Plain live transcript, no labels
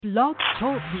Blog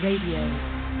Talk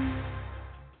Radio.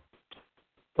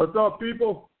 What's up,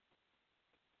 people?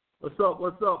 What's up?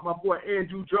 What's up? My boy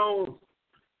Andrew Jones.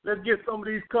 Let's get some of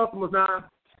these customers now.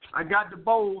 I got the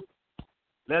bowls.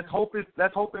 Let's hope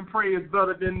and pray it's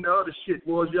better than the other shit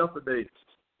was yesterday.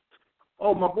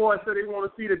 Oh, my boy said they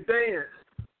want to see the dance.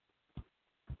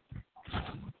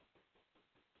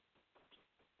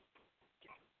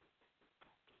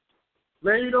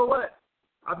 Man, you know what?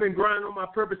 I've been grinding on my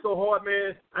purpose so hard,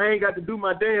 man. I ain't got to do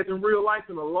my dance in real life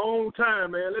in a long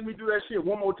time, man. Let me do that shit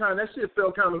one more time. That shit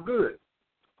felt kind of good.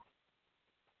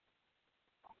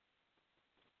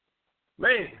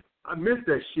 Man, I missed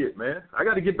that shit, man. I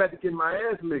got to get back to getting my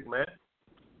ass licked, man.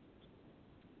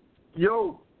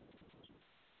 Yo,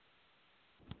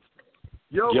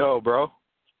 bro.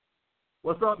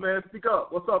 What's up, man? Speak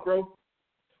up. What's up, bro?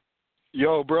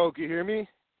 Yo, bro, can you hear me?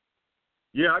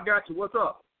 Yeah, I got you. What's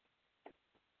up?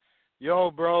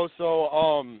 Yo, bro, so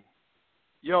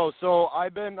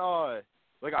I've been on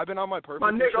my purpose.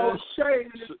 My nigga O'Shea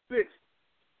in this bitch.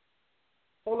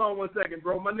 Hold on 1 second,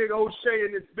 bro. My nigga O'Shea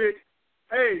in this bitch.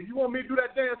 Hey, you want me to do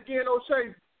that dance again,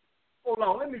 O'Shea? Hold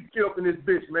on, let me get up in this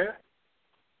bitch, man.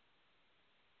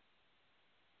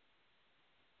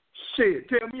 Shit,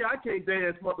 tell me I can't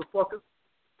dance, motherfuckers.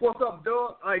 What's up,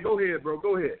 dog? All right, go ahead, bro.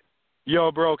 Go ahead.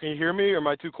 Yo, bro, can you hear me or am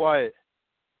I too quiet?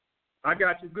 I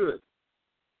got you good.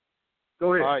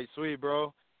 Go ahead. All right, sweet,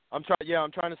 bro. I'm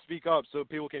trying to speak up so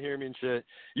people can hear me and shit.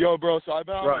 Yo, bro, so I've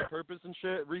been on my purpose and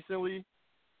shit recently.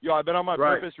 I've been on my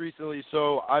purpose recently,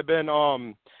 so I've been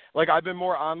I've been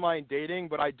more online dating,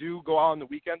 but I do go out on the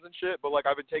weekends and shit, but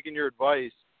I've been taking your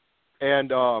advice and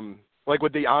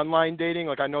with the online dating,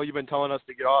 I know you've been telling us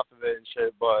to get off of it and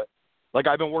shit, but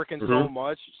I've been working so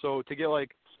much, so to get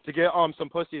some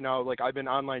pussy now, I've been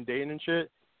online dating and shit.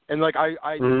 And I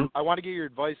want to get your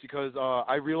advice because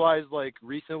I realized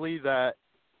recently that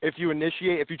if you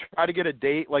try to get a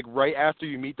date right after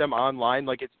you meet them online,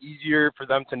 it's easier for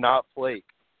them to not flake.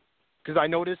 Because I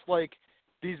noticed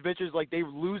these bitches they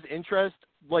lose interest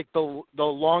the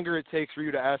longer it takes for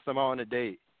you to ask them out on a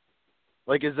date.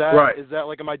 Is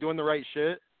that am I doing the right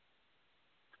shit?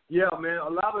 Yeah, man. A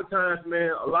lot of times,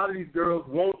 man, a lot of these girls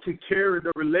want to carry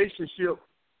the relationship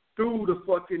through the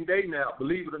fucking day now,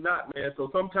 believe it or not, man. So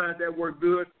sometimes that works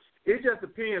good. It just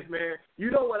depends, man.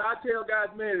 You know what I tell guys,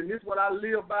 man, and this is what I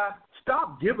live by?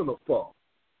 Stop giving a fuck.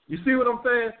 You see what I'm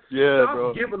saying? Yeah, Stop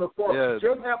bro. giving a fuck. Yeah.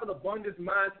 Just have an abundance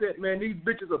mindset, man. These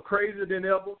bitches are crazier than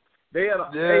ever. Hey,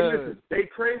 listen, they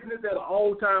craziness at an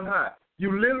all-time high.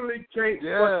 You literally can't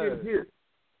fucking hit.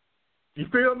 You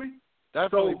feel me?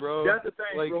 Definitely, so bro. That's the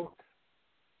thing, bro.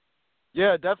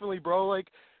 Yeah, definitely, bro.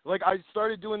 I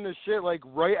started doing this shit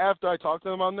right after I talked to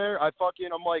them on there. I'm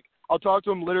I'll talk to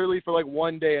them literally for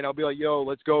 1 day, and I'll be like, yo,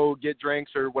 let's go get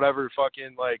drinks or whatever,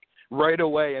 right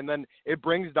away. And then it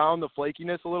brings down the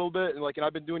flakiness a little bit. And and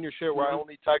I've been doing your shit where I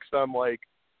only text them I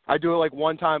do it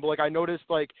one time, but I noticed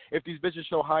if these bitches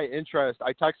show high interest,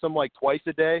 I text them twice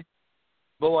a day.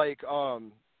 But I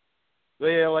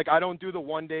don't do the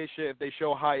 1 day shit if they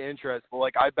show high interest.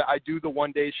 But I do the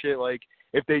 1 day shit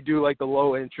if they do the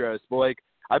low interest. But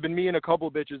I've been meeting a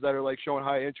couple bitches that are showing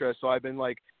high interest, so I've been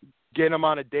getting them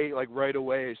on a date right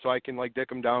away, so I can dick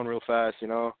them down real fast, you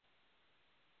know.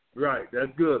 Right,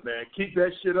 that's good, man. Keep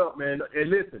that shit up, man. And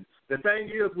listen, the thing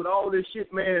is with all this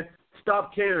shit, man,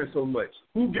 stop caring so much.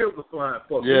 Who gives a flying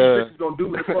fuck? Yeah. These bitches gonna do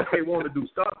what the fuck they want to do.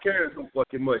 Stop caring so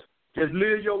fucking much. Just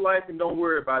live your life and don't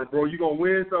worry about it, bro. You gonna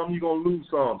win some, you gonna lose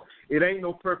some. It ain't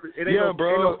no perfect. It ain't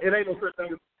it ain't no such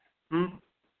thing.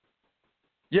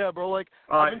 Yeah, bro. All right,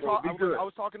 I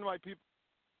was talking to my people.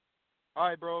 All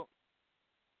right, bro.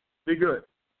 Be good.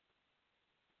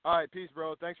 All right, peace,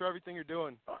 bro. Thanks for everything you're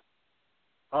doing.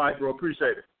 All right, bro.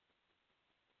 Appreciate it.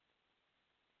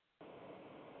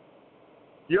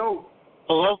 Yo.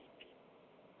 Hello?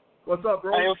 What's up,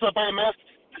 bro? Hey, what's up, man?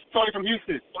 It's Tony from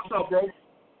Houston. What's up, bro?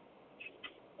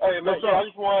 Hey, man, What's up? I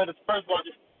just wanted to, first of all,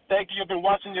 just thank you. I've been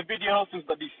watching your videos since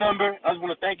December. I just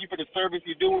want to thank you for the service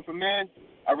you're doing for men.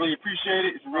 I really appreciate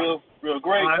it. It's real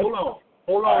great. All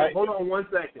right, hold on 1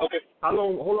 second. Okay. Hold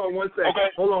on 1 second.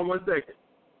 Okay. Hold on 1 second.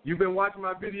 You've been watching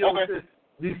my videos since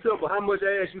December. How much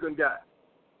ass you done got?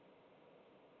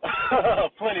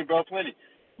 Plenty, bro, plenty.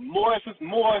 More since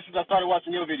I started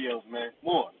watching your videos, man.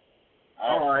 More.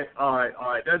 All right.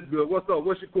 That's good. What's up?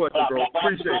 What's your question, bro?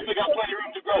 Appreciate it. I still got plenty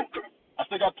room to grow. I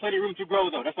still got plenty room to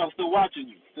grow, though. That's why I'm still watching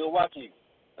you.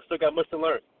 I still got much to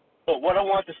learn. But what I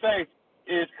want to say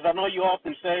is, because I know you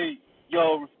often say,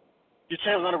 yo, your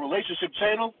channel's not a relationship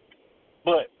channel,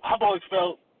 but I've always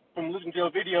felt from listening to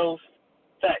your videos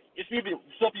that it's even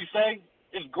stuff you say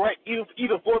is great, even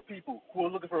for people who are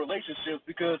looking for relationships,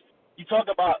 because you talk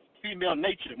about female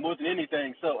nature more than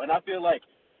anything. So, and I feel like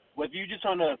whether you're just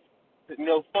trying to,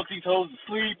 fuck these hoes to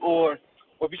sleep, or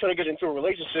if you're trying to get into a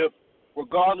relationship,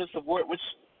 regardless of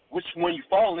which one you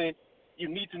fall in, you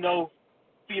need to know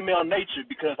female nature,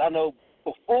 because I know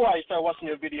before I started watching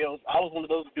your videos, I was one of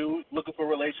those dudes looking for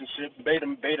relationships,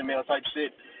 beta male type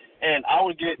shit, and I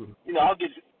would get,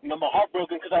 my heart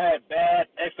broken because I had bad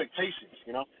expectations,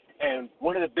 And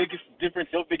one of the biggest difference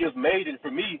your videos made is,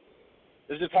 for me,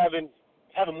 is just having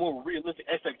more realistic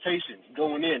expectations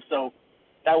going in. So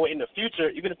that way in the future,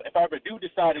 even if I ever do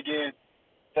decide again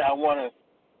that I want to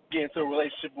get into a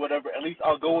relationship, whatever, at least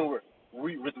I'll go in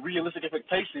with realistic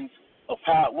expectations of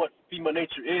what female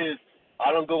nature is.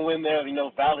 I don't go in there,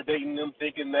 validating them,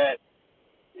 thinking that,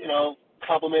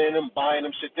 complimenting them, buying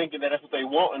them shit, thinking that that's what they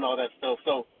want and all that stuff.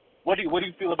 So what do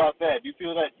you feel about that? Do you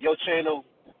feel that your channel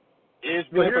is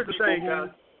good for people guys.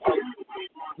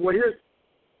 Well,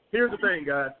 here's the thing,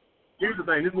 guys. Here's the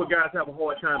thing. This is what guys have a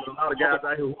hard time with. A lot of guys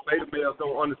out here who beta males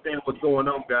don't understand what's going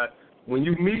on, guys. When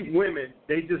you meet women,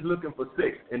 they just looking for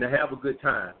sex and to have a good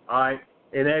time, all right?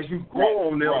 And as you grow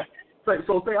on them, say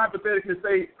hypothetically,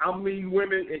 say I'm meeting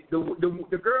women.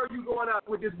 The girl you going out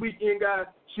with this weekend, guys,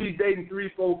 she's dating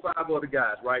 3, 4, 5 other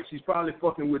guys, right? She's probably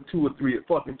fucking 2 or 3 of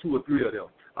them.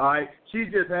 All right,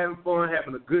 she's just having fun,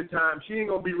 having a good time. She ain't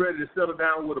gonna be ready to settle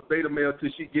down with a beta male till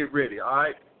she get ready. All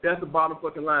right, that's the bottom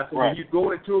fucking line. So when you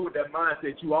go into it with that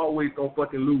mindset, you always gonna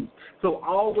fucking lose. So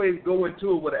always go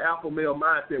into it with an alpha male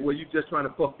mindset where you just trying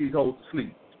to fuck these hoes to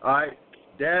sleep. All right.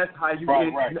 That's how you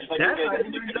end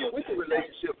up with a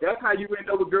relationship. That's how you end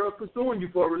up with girls pursuing you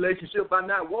for a relationship by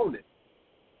not wanting it.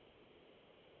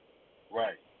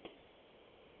 Right.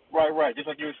 Just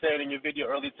like you were saying in your video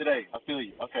earlier today. I feel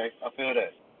you. Okay, I feel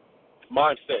that.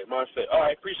 Mindset. All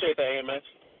right, appreciate that, AMS.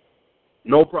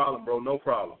 No problem, bro. No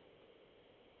problem.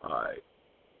 All right.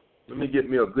 Let me get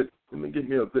me a good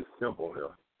simple here.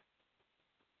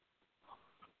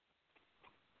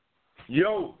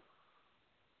 Yo.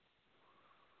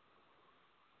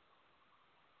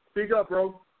 Speak up,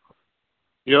 bro.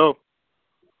 Yo.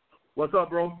 What's up,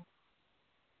 bro?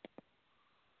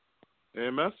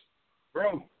 AMS?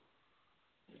 Bro.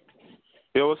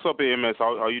 Yo, what's up, AMS?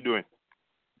 How you doing?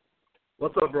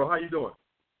 What's up, bro? How you doing?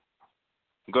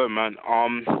 Good, man. I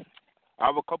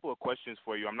have a couple of questions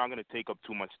for you. I'm not going to take up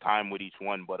too much time with each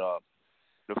one, but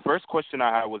the first question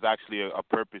I had was actually a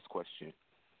purpose question.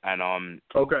 And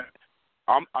okay.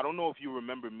 I don't know if you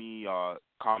remember me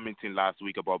commenting last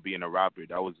week about being a rapper.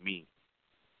 That was me.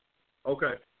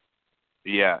 Okay.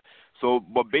 Yeah. So,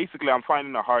 but basically, I'm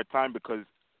finding a hard time because,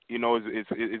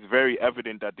 it's very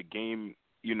evident that the game,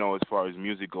 as far as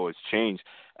music goes, has changed,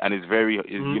 and it's very,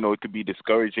 it could be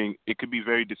discouraging. It could be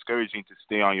very discouraging to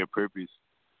stay on your purpose,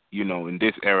 in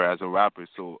this era as a rapper.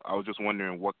 So, I was just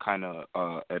wondering what kind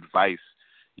of advice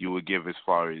you would give as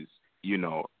far as,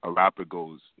 a rapper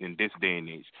goes in this day and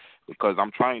age, because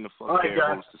I'm trying to fuck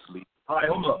their hoes to sleep. All right,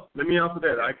 hold up. Let me answer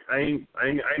that. I ain't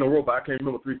no robot. I can't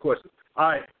remember 3 questions. All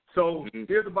right, so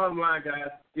here's the bottom line,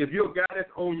 guys. If you're a guy that's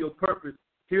on your purpose,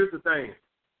 here's the thing.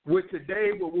 With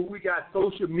today, where we got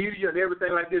social media and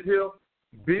everything like this here,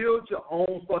 build your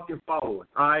own fucking following,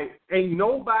 all right? Ain't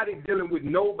nobody dealing with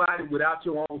nobody without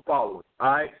your own following,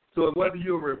 all right? So whether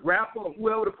you're a rapper or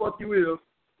whoever the fuck you is,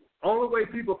 only way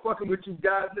people fucking with you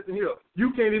guys, listen here,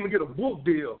 you can't even get a book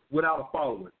deal without a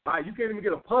following. All right, you can't even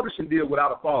get a publishing deal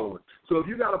without a following. So if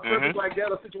you got a purpose like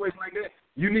that, a situation like that,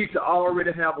 you need to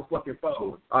already have a fucking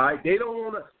following. All right, they don't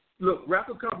want to look.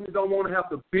 Rapper companies don't want to have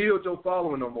to build your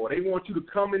following no more. They want you to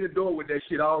come in the door with that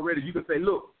shit already. You can say,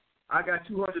 look, I got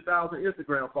 200,000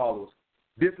 Instagram followers.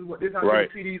 This is how many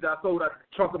CDs I sold out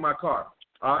the trunk of my car.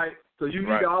 All right, so you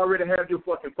need to already have your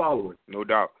fucking following. No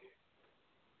doubt.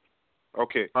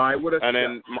 Okay. All right. What else? And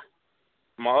then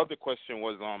my other question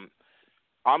was,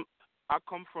 I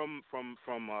come from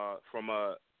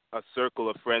a circle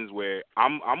of friends where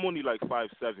I'm only like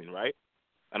 5'7", right?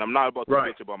 And I'm not about to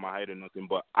bitch about my height or nothing,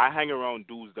 but I hang around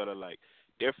dudes that are like,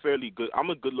 they're fairly good. I'm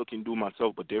a good looking dude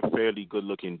myself, but they're fairly good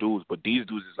looking dudes. But these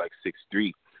dudes is like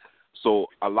 6'3". So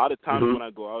a lot of times when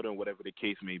I go out and whatever the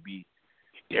case may be,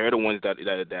 they're the ones that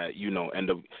end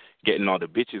up getting all the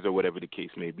bitches or whatever the case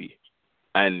may be.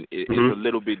 And it's a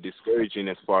little bit discouraging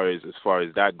as far as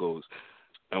that goes,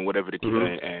 and whatever the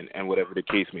and whatever the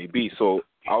case may be. So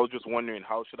I was just wondering,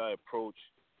 how should I approach,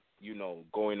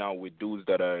 going out with dudes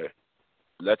that are,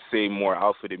 let's say, more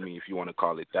alpha than me, if you want to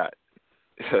call it that.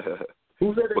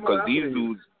 Because these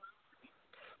dudes,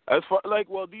 as far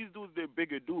these dudes, they're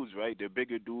bigger dudes, right? They're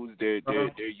bigger dudes. They're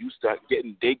used to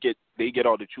getting they get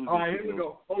all the choosing. All right, here we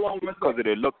go. Hold on one second. Because of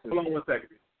their looks. Hold on one second.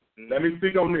 Let me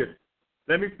speak on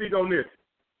this.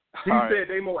 He said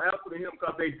they more alpha than him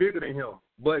because they bigger than him.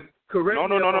 But correct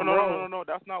me if I'm wrong. No.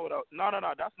 That's not what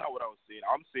that's not what I was saying.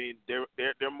 I'm saying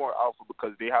they're more alpha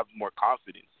because they have more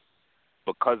confidence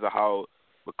because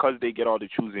they get all the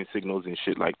choosing signals and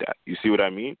shit like that. You see what I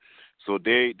mean? So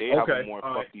they have a more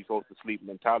fuck these hoes to sleep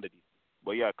mentality.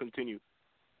 But yeah, continue.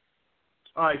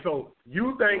 All right, so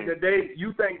you think that they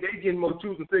getting more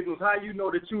choosing signals? How you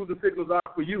know the choosing signals are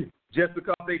for you? Just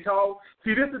because they tall?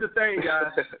 See, this is the thing,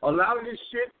 guys. A lot of this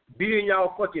shit be in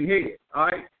y'all fucking head. All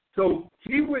right, so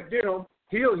he with them.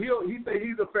 He say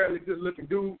he's a fairly good looking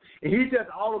dude, and he just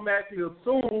automatically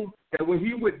assume that when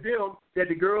he with them that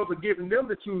the girls are giving them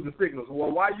the choosing signals.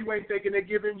 Well, why you ain't thinking they're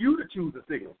giving you the choosing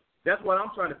signals? That's what I'm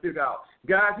trying to figure out.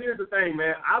 Guys, here's the thing,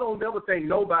 man. I don't never think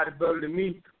nobody better than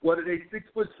me, whether they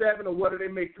 6'7" or whether they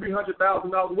make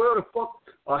 $300,000, whether the fuck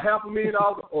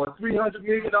 $500,000 or $300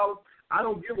 million. I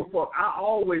don't give a fuck. I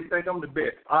always think I'm the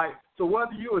best. All right. So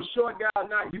whether you're a short guy or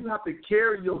not, you have to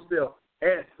carry yourself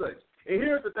as such. And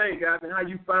here's the thing, guys, and how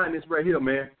you find this right here,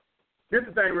 man. This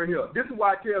is the thing right here. This is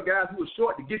why I tell guys who are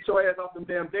short to get your ass off them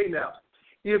damn day naps.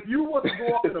 If you want to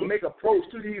go up and make approach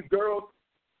to these girls,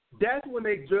 that's when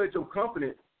they judge your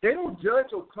confidence. They don't judge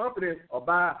your confidence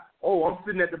by, oh, I'm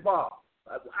sitting at the bar.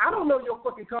 I don't know your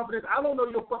fucking confidence. I don't know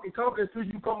your fucking confidence till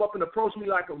you come up and approach me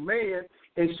like a man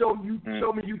and show me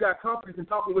you got confidence in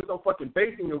talking with some fucking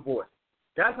bass in your voice.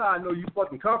 That's how I know you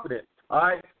fucking confident. All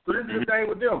right? So this is the thing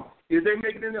with them. Is they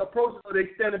making any approaches or they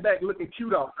standing back looking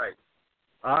cute all night.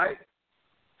 All right?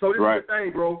 So this is the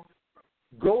thing, bro.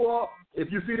 Go up. If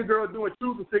you see the girl doing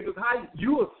choosing signals, how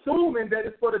you assuming that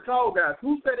it's for the tall guys.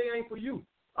 Who said they ain't for you?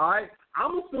 All right?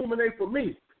 I'm assuming they for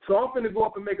me. So I'm finna go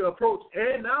up and make an approach,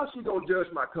 and now she gonna judge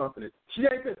my confidence. She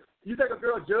ain't finna. You think a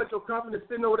girl judge your confidence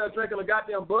sitting over there drinking a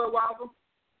goddamn Budweiser?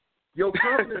 Your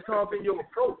confidence comes in your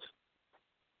approach.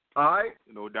 All right?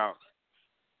 No doubt.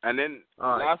 And then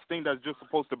last thing that's just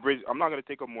supposed to bridge, I'm not going to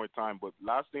take up more time, but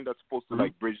last thing that's supposed to,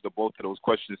 like, bridge the both of those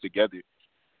questions together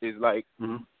is, like,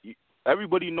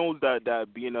 everybody knows that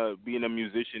being a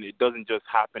musician, it doesn't just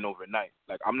happen overnight.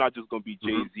 Like, I'm not just going to be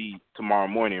Jay-Z tomorrow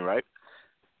morning, right?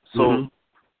 So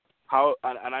how,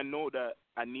 and I know that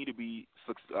I need to be,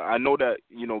 I know that,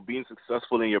 you know, being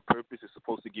successful in your purpose is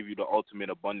supposed to give you the ultimate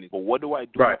abundance. But what do I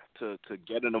do to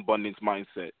get an abundance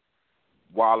mindset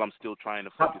while I'm still trying to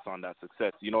focus on that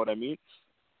success? You know what I mean?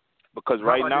 Because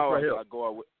right now I go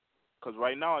out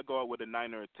with a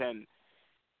 9 or a 10,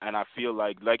 and I feel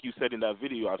like you said in that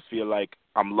video, I feel like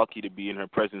I'm lucky to be in her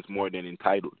presence more than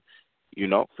entitled. You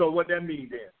know? So what that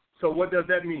means then? So what does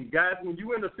that mean? Guys, when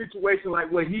you in a situation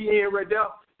like what he in right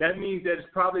now, that means that it's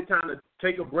probably time to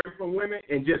take a break from women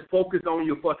and just focus on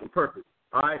your fucking purpose.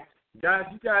 All right? Guys,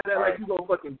 you guys act like you gonna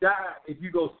fucking die if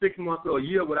you go 6 months or a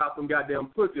year without some goddamn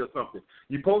pussy or something.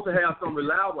 You're supposed to have some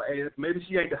reliable ass. Maybe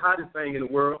she ain't the hottest thing in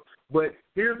the world, but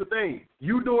here's the thing.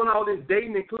 You doing all this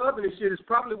dating and clubbing and shit is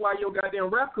probably why your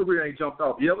goddamn rap career ain't jumped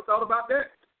off. You ever thought about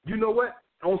that? You know what?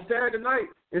 On Saturday night,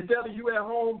 instead of you at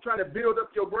home trying to build up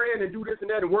your brand and do this and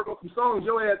that and work on some songs,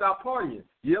 your ass out partying.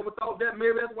 You ever thought that?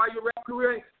 Maybe that's why your rap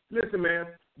career ain't? Listen, man,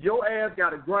 your ass got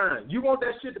to grind. You want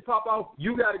that shit to pop off,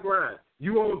 you got to grind.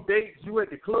 You on dates, you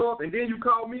at the club, and then you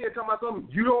call me and talk about something.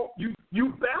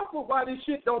 You baffled why this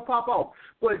shit don't pop off.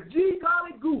 But gee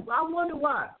golly goof, I wonder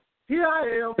why. Here I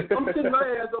am. I'm sitting my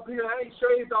ass up here. I ain't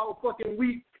shaved all fucking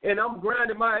week, and I'm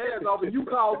grinding my ass off. And you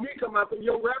call me, come out from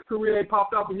your rap career ain't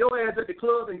popped off, and your ass at the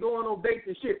club and going on dates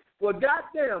and shit. Well,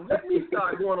 goddamn, let me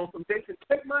start going on some dates and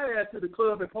take my ass to the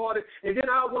club and party, and then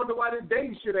I'll wonder why this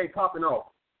dating shit ain't popping off.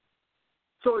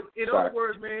 So, in other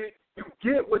words, man, you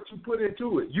get what you put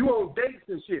into it. You on dates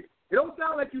and shit. It don't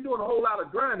sound like you're doing a whole lot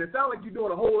of grinding. It sounds like you're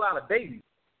doing a whole lot of dating.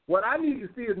 What I need to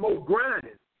see is more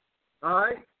grinding. All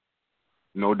right?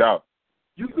 No doubt.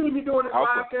 You see me doing this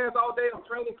podcast all day. I'm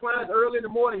training clients early in the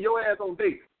morning. Your ass on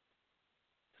dates.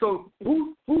 So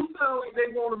who sound like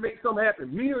they want to make something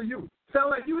happen, me or you?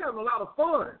 Sound like you having a lot of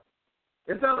fun.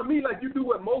 It sounds to me like you do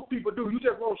what most people do. You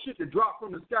just want shit to drop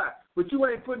from the sky, but you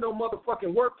ain't putting no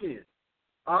motherfucking work in.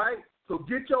 All right? So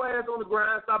get your ass on the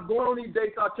grind. Stop going on these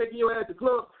dates. Start taking your ass to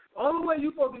clubs. The only way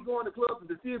you're supposed to be going to clubs is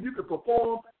to see if you can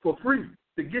perform for free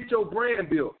to get your brand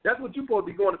built. That's what you're supposed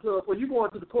to be going to clubs for. You're going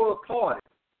to the club party.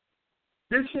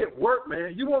 This shit work,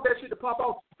 man. You want that shit to pop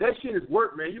off? That shit is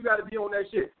work, man. You got to be on that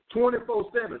shit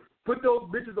 24/7. Put those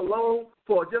bitches alone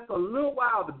for just a little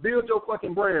while to build your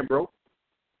fucking brand, bro.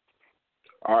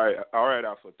 All right,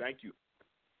 Alpha. Thank you.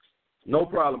 No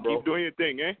problem, bro. Keep doing your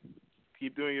thing, eh?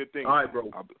 Keep doing your thing. All right,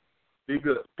 bro. Be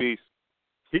good. Peace.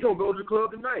 He gonna go to the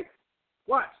club tonight.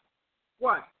 Watch.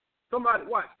 Somebody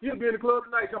watch. He'll be in the club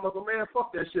tonight talking about, man,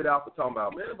 fuck that shit Alpha talking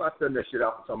about. Man, if I send that shit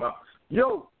Alpha talking about.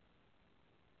 Yo.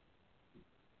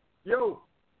 Yo.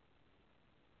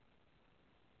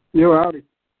 Yo, howdy.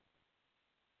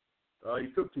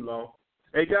 You took too long.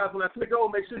 Hey, guys, when I click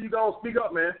over, make sure you go speak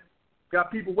up, man.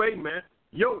 Got people waiting, man.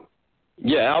 Yo.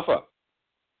 Yeah, Alpha.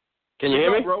 Can you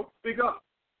hear me? Bro. Speak up.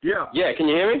 Yeah. Yeah, can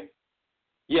you hear me?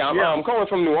 Yeah, I'm calling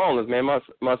from New Orleans, man. My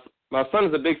son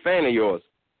is a big fan of yours.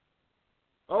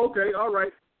 Okay, all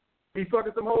right. He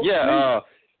fucking some hoes? Yeah,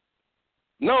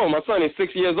 no, my son is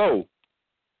 6 years old.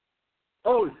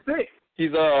 Oh, he's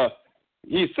 6?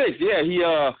 He's 6, yeah.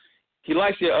 He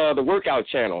likes the workout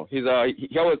channel. He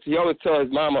always tell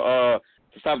his mama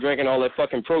to stop drinking all that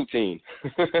fucking protein.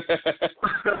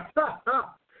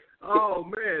 Oh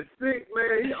man, 6,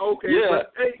 man. Okay. Yeah.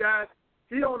 But, hey guys,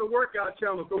 he on the workout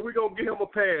channel, so we're gonna give him a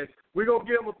pass. He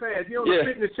on the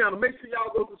fitness channel. Make sure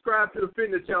y'all go subscribe to the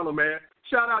fitness channel, man.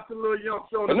 Shout out to Lil Young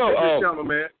Show on the fitness channel,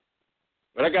 man.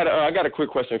 But I got a quick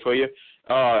question for you.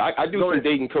 I do some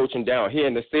dating coaching down here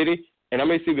in the city, and I'm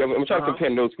trying to compare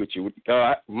notes with you.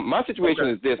 My situation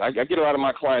is this: I get a lot of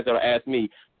my clients that ask me,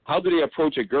 how do they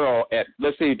approach a girl at,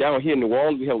 let's say, down here in New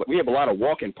Orleans? We have a lot of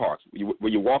walking parks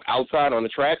where you walk outside on the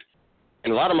track,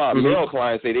 and a lot of my male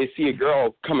clients say they see a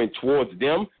girl coming towards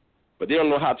them, but they don't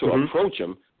know how to approach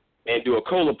them and do a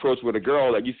cold approach with a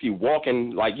girl that you see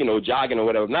walking, like, jogging or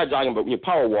whatever, not jogging, but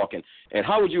power walking. And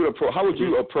how would you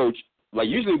approach? Like,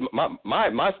 usually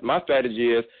my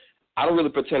strategy is I don't really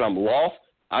pretend I'm lost.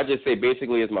 I just say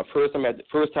basically it's my first time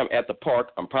at the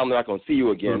park. I'm probably not going to see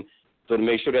you again. So to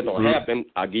make sure that don't happen,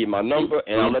 I'll give you my number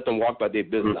and I'll let them walk by their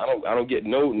business. I don't get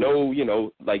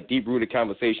no like deep rooted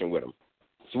conversation with them.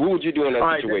 So what would you do in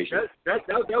that situation? That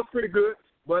was pretty good.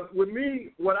 But with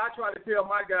me, what I try to tell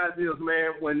my guys is,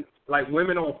 man, when like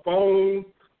women on phones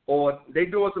or they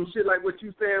doing some shit like what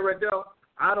you saying right there,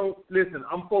 I don't listen.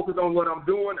 I'm focused on what I'm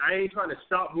doing. I ain't trying to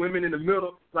stop women in the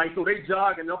middle. Like, so they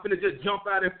jog and I'm finna just jump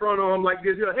out in front of them like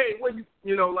this. Hey, what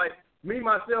like me,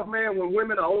 myself, man, when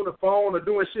women are on the phone or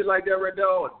doing shit like that right there,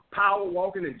 or power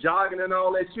walking and jogging and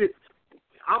all that shit,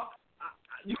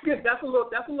 that's a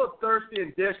little thirsty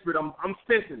and desperate. I'm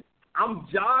sensing. I'm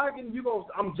jogging,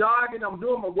 I'm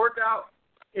doing my workout,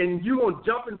 and you gonna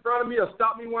jump in front of me or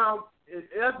stop me while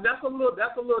that's a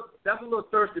little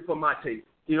thirsty for my taste.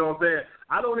 You know what I'm saying?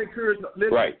 I don't encourage.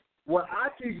 Listen, right. What I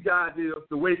teach guys is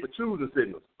to wait for choosing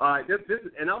signals. All right, this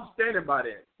and I'm standing by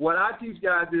that. What I teach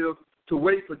guys is to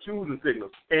wait for choosing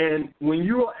signals. And when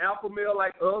you're an alpha male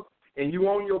like us, and you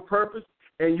on your purpose,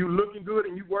 and you looking good,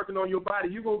 and you working on your body,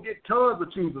 you're gonna get tons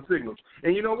of choosing signals.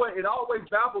 And you know what? It always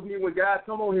baffles me when guys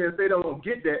come on here and say they don't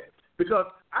get that, because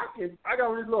I got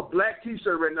on this little black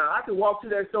T-shirt right now. I can walk to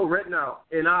that store right now,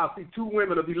 and I'll see 2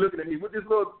 women will be looking at me with this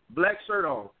little black shirt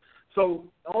on. So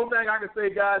the only thing I can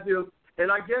say, guys, is,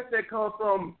 and I guess that comes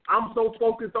from I'm so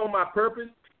focused on my purpose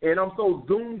and I'm so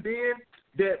zoomed in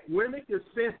that women can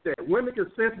sense that. Women can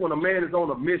sense when a man is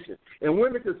on a mission, and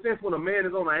women can sense when a man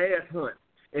is on an ass hunt,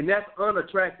 and that's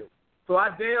unattractive. So I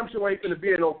damn sure ain't going to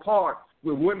be in no park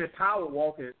with women power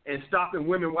walking and stopping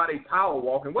women while they power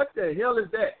walking. What the hell is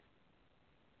that?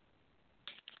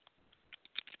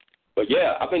 But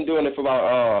yeah, I've been doing it for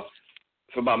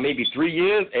about maybe 3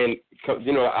 years, and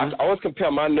I always compare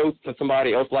my notes to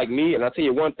somebody else like me, and I'll tell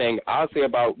you one thing, I'll say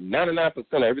about 99%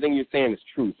 of everything you're saying is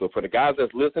true. So for the guys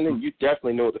that's listening, you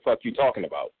definitely know what the fuck you're talking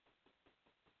about.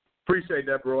 Appreciate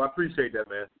that, bro. I appreciate that,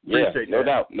 man.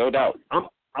 No doubt.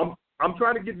 I'm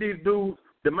trying to get these dudes.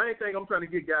 The main thing I'm trying to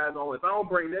get guys on, if I don't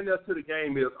bring nothing else to the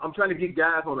game, is I'm trying to get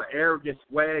guys on an arrogant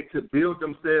swag to build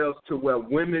themselves to where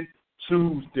women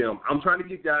choose them. I'm trying to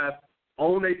get guys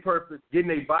on their purpose, getting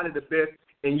their body the best,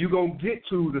 and you're going to get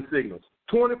choosing signals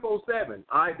 24/7.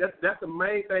 All right, that's the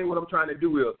main thing. What I'm trying to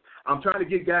do is I'm trying to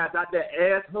get guys out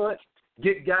there ass hunt,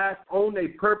 get guys on their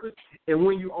purpose, and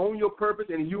when you own your purpose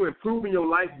and you improving your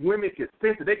life, women can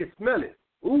sense it. They can smell it.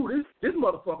 Ooh, this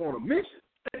motherfucker on a mission.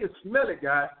 They can smell it,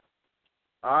 guys.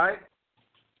 All right?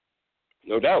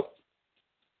 No doubt.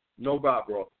 No doubt,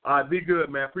 bro. All right, be good,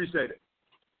 man. Appreciate it.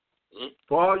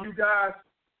 For all you guys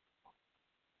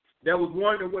that was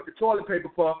wondering what the toilet paper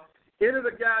for, any of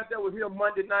the guys that was here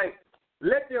Monday night,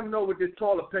 let them know what this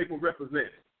toilet paper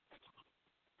represents.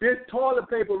 This toilet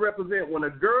paper represents when a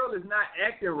girl is not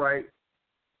acting right,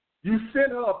 you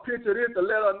send her a picture of this to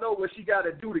let her know what she got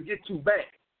to do to get you back.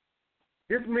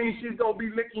 This means she's going to be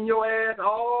licking your ass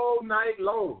all night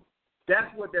long.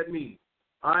 That's what that means.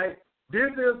 All right?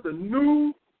 This is the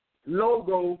new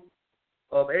logo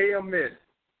of AMS,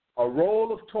 a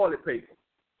roll of toilet paper.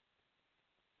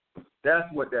 That's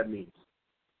what that means.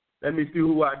 Let me see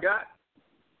who I got.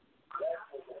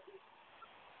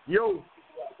 Yo.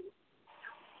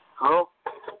 Hello?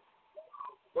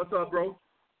 What's up, bro?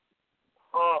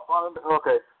 Oh, okay. All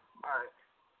right.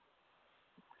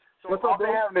 What's up, bro? I've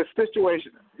been having this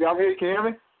situation. Y'all hear? Can you hear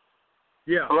me?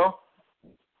 Yeah. Hello?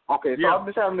 Okay, so I'm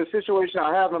just having this situation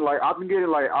I've been getting,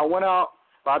 I went out,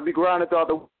 I'd be grinding throughout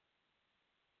the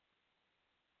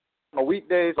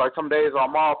weekdays, some days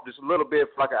I'm off just a little bit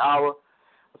for an hour.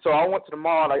 So I went to the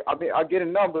mall, I get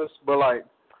in numbers, but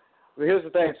here's the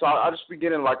thing, so I just be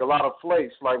getting a lot of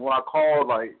flakes, when I call,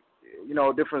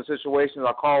 different situations,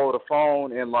 I call with a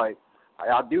phone, and I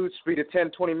do speak to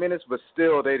 10, 20 minutes, but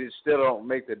still, they just still don't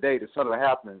make the date. It's something that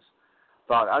happens.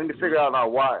 So I need to figure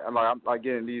out why I'm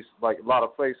getting these, a lot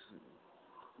of flakes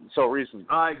so recently.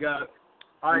 All right, guys.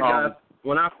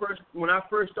 When I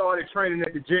first started training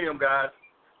at the gym, guys,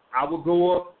 I would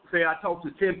go up, say I talk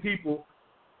to 10 people.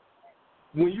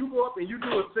 When you go up and you do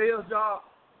a sales job,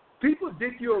 people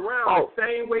dick you around the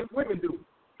same way women do.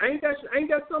 Ain't that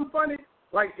something funny?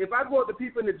 If I go up to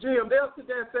people in the gym, they'll sit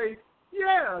there and say,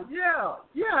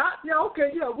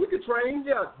 okay, we could train,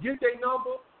 get their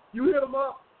number, you hit them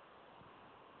up,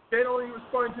 they don't even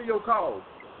respond to your calls.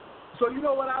 So you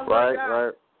know what I learned out?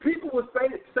 Right. People would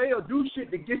say or do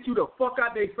shit to get you the fuck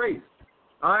out their face.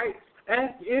 All right?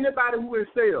 Ask anybody who in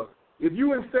sales. If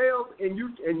you in sales and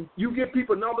you get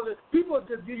people numbers, people will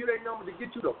just give you their number to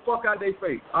get you the fuck out their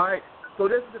face. All right? So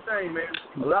this is the thing, man.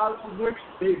 A lot of women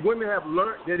have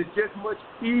learned that it's just much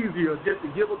easier just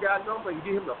to give a guy a number and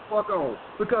get him the fuck on.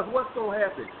 Because what's going to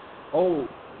happen?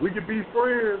 Oh, we could be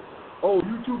friends. Oh,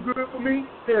 you too good for me?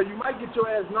 Hell, you might get your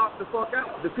ass knocked the fuck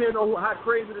out, depending on how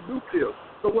crazy the dude is.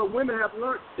 So what women have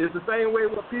learned is the same way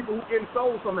what people who getting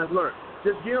sold some have learned.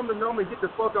 Just give them the number and get the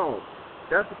fuck on.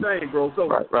 That's the thing, bro. So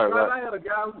right. I had a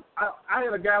guy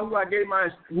who I gave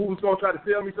who was gonna try to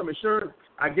sell me some insurance.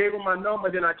 I gave him my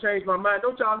number, then I changed my mind.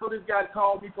 Don't y'all know this guy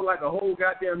called me for a whole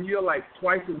goddamn year,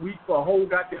 twice a week for a whole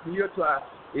goddamn year till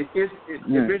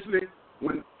eventually.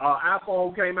 When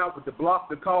iPhone came out with the block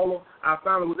the caller, I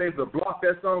finally was able to block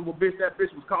that son of a bitch. That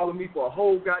bitch was calling me for a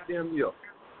whole goddamn year.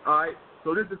 All right?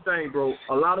 So this is the thing, bro.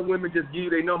 A lot of women just give you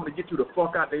their number to get you the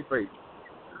fuck out their face.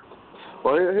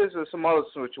 Well, here's some other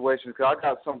situations. Cause I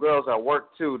got some girls at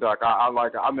work, too, Doc.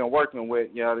 I've been working with.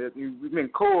 We've been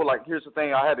cool. Here's the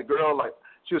thing. I had a girl,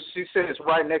 she sits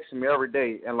right next to me every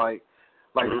day. And,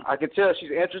 I can tell she's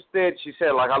interested. She said,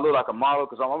 I look like a model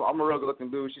because I'm a real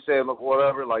good-looking dude. She said, look,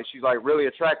 whatever. She's, really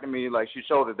attracted me. She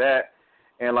showed her that.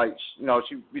 And,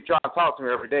 she be trying to talk to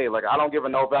me every day. I don't give her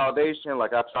no validation. I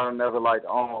try to never,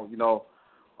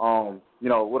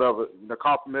 whatever, the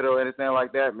compliment or anything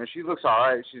like that. Man, she looks all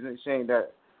right. She ain't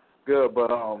that good.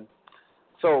 But,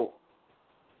 so,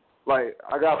 I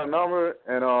got her number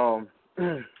and,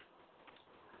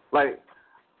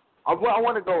 I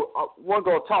want to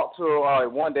go talk to her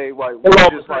one day. She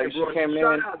came in.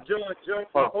 Shout out John.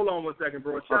 Hold on one second,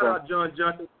 bro. Shout out John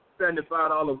Johnson,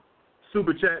 $75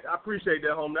 super chat. I appreciate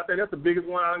that, homie. I think that's the biggest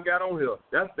one I got on here.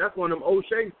 That's one of them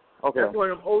O'Shea. Okay. That's one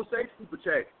of them O'Shea super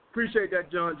chats. Appreciate that,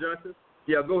 John Johnson.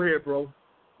 Yeah, go ahead, bro.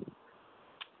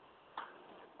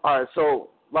 All right,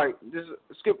 so just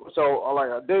skip. So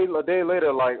a day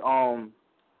later,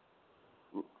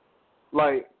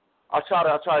 I try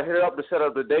to hit her up to set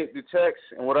up the date, the text,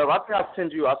 and whatever. I think I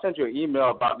sent you an email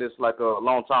about this a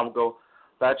long time ago.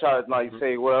 That I try to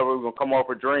say whatever, we're gonna come over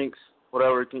for drinks,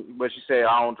 whatever. But she said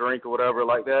I don't drink or whatever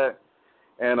like that.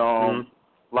 And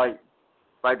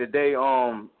the day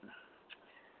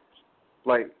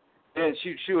then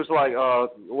she was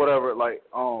whatever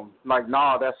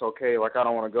nah, that's okay. I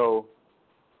don't want to go.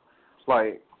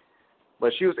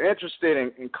 But she was interested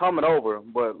in coming over.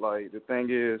 But the thing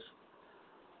is,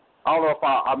 I don't know if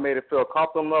I made it feel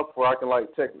comfortable enough where I can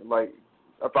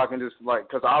if I can just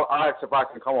because I asked if I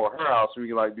can come over her house so we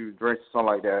can do drinks or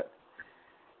something like that,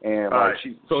 and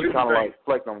she kind of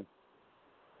flaked on me.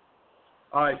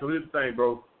 All right, so here's the thing,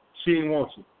 bro. She ain't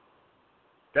want you.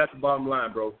 That's the bottom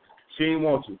line, bro. She ain't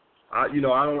want you. I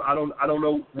don't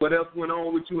know what else went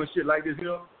on with you and shit like this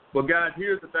here. But guys,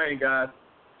 here's the thing, guys.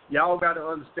 Y'all got to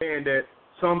understand that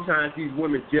sometimes these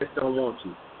women just don't want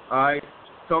you. All right.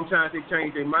 Sometimes they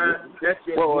change their mind. That's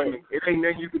just women. It ain't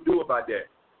nothing you can do about that.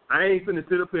 I ain't finna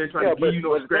sit up here and try to give you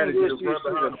no strategy. She's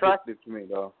attractive to me,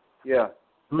 though. Yeah.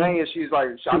 The thing is, she's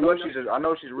I know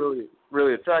she's really,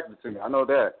 really attractive to me. I know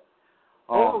that.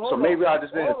 So maybe I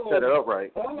just didn't set it up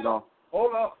right.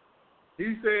 Hold up.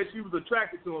 He said she was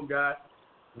attracted to him, guys.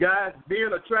 Guys,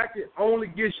 being attracted only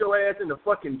gets your ass in the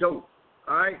fucking dope.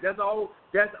 All right? That's all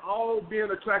being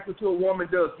attracted to a woman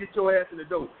does. Get your ass in the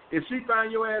dope. If she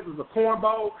find your ass as a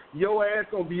cornball, your ass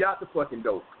going to be out the fucking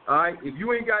dope. All right? If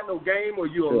you ain't got no game or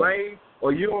you a lame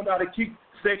or you don't know how to keep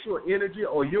sexual energy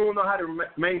or you don't know how to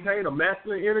maintain a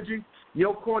masculine energy,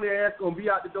 your corny ass going to be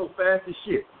out the dope fast as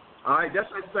shit. All right, that's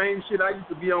the same shit I used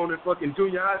to be on in fucking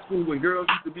junior high school when girls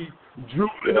used to be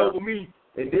drooping over me,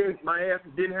 and then my ass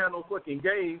didn't have no fucking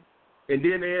game, and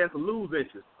then they had to lose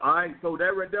interest. All right, so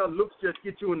that right there looks just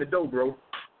get you in the door, bro.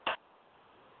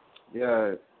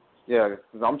 Yeah,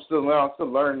 cause I'm still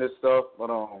learning this stuff, but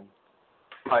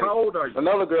like, how old are you?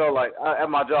 Another girl, like at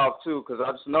my job too, cause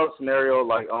I just know a scenario,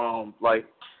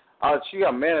 she got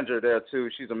a manager there too.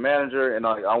 She's a manager, and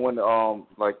I went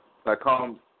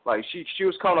she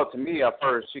was coming up to me at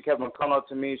first. She kept on coming up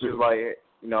to me. She was like,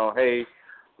 hey,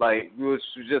 like we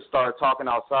just started talking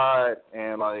outside,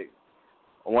 and like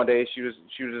one day she was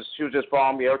just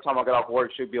following me. Every time I got off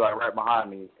work, she'd be like right behind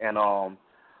me, and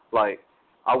like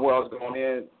I was going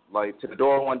in like to the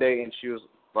door one day, and she was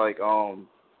like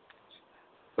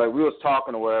we was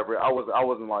talking or whatever. I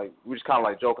wasn't like, we just kind of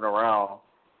like joking around,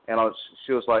 and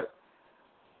she was like,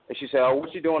 and she said, "Oh,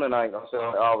 what you doing tonight?" I said,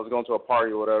 "I was going to a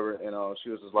party or whatever," and she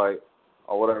was just like,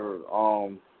 "Oh, whatever."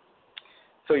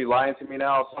 So you lying to me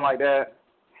now, something like that,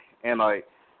 and like,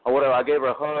 or whatever. I gave her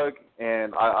a hug,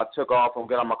 and I took off and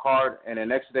got on my car, and the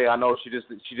next day I know she just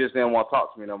didn't want to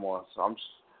talk to me no more. So I'm just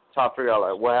trying to figure out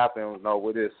like what happened,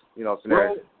 with this,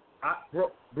 scenario.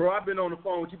 Bro, I've been on the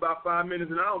phone with you about 5 minutes,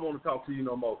 and I don't want to talk to you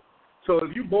no more. So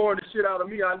if you boring the shit out of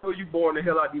me, I know you boring the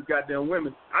hell out of these goddamn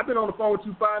women. I've been on the phone with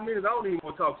you 5 minutes. I don't even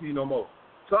want to talk to you no more.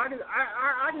 So I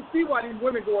can see why these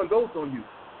women going ghost on you.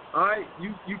 All right,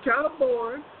 you kind of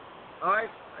boring. All right,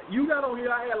 you got on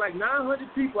here. I had like 900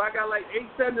 people. I got like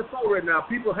 874 right now.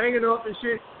 People hanging up and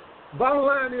shit. Bottom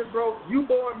line is, bro, you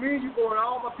boring me. You boring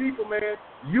all my people, man.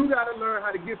 You got to learn how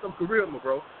to get some charisma,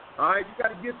 bro. All right, you got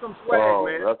to get some swag,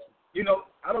 man.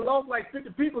 I done lost like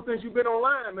 50 people since you've been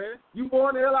online, man. You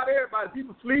boring the hell out of everybody.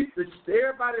 People sleep.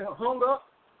 Everybody hung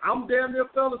up. I'm damn near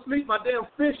fell asleep. My damn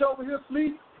fish over here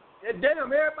sleep. And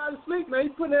damn, everybody sleep, man.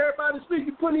 You putting everybody to sleep.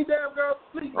 You putting these damn girls to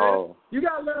sleep, man. Oh. You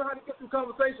got to learn how to get some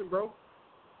conversation, bro.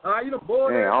 All right, you done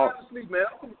bored everybody to sleep, man.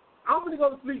 I'm going to go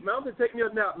to sleep, man. I'm going to take me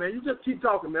a nap, man. You just keep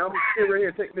talking, man. I'm going to sit right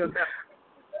here and take me a nap.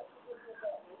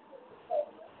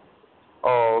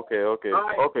 Oh, okay.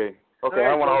 Right. Okay,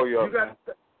 I want to hold you up, man.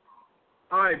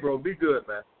 All right, bro. Be good,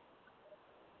 man.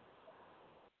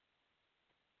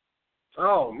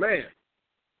 Oh, man.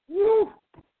 Woo,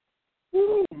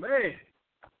 man.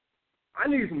 I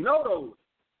need some no-dos.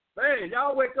 Man,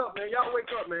 y'all wake up, man.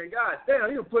 God damn,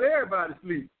 he done put everybody to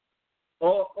sleep.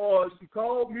 Or she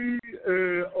called me,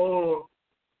 or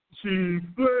she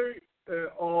played,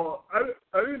 or I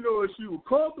didn't know if she was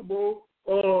comfortable,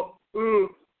 or she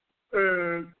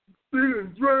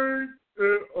didn't drink,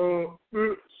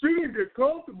 she didn't get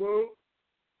comfortable.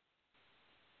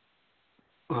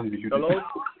 Hello?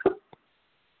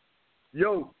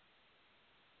 Yo.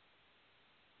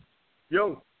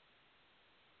 Yo.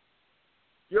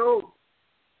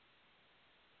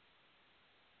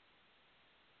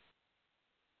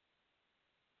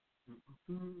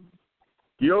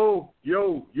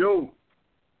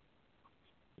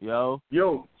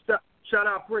 Shout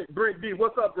out Brent D.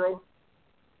 What's up, bro?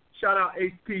 Shout out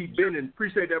HP Bennett.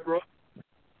 Appreciate that, bro.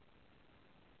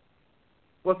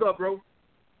 What's up, bro?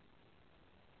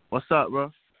 What's up,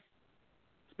 bro?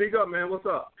 Speak up, man. What's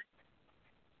up?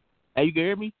 Hey, you can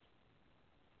hear me?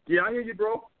 Yeah, I hear you,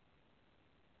 bro.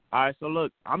 All right, so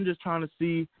look, I'm just trying to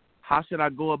see how should I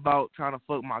go about trying to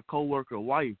fuck my coworker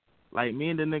wife. Like, me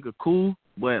and the nigga cool,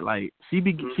 but like she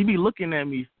be looking at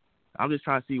me. I'm just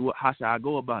trying to see how should I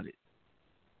go about it.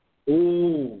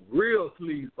 Ooh, real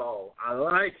sleazeball. I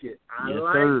like it. I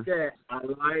like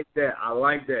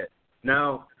that.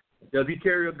 Now, does he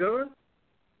carry a gun?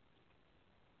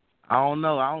 I don't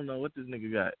know what this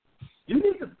nigga got. You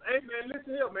need to, hey man,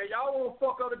 listen here, man. Y'all won't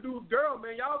fuck other dude's girl,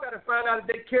 man. Y'all got to find out if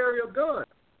they carry a gun.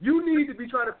 You need to be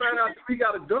trying to find out if he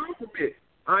got a gun permit.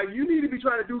 All right, you need to be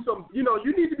trying to do some, you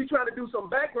need to be trying to do some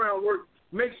background work.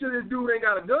 Make sure this dude ain't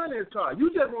got a gun in his car.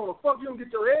 You just want to fuck you and get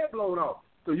your head blown off.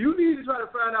 So you need to try to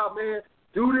find out, man,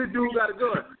 do this dude got a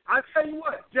gun? I tell you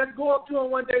what, just go up to him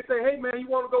one day and say, hey, man, you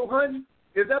want to go hunting?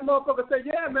 If that motherfucker say,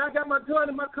 yeah, man, I got my gun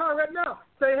in my car right now,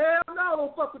 say, hell no,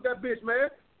 don't fuck with that bitch,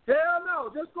 man. Hell no.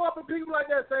 Just go up and pick him like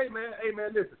that. Say, hey, man,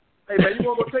 listen. Hey, man, you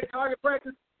want to go take target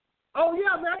practice? Oh,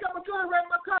 yeah, man, I got my gun right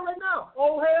in my car right now.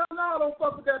 Oh, hell no, don't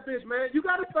fuck with that bitch, man. You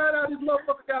got to find out this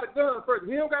motherfucker got a gun first. If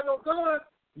he don't got no gun,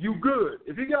 you good.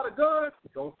 If he got a gun,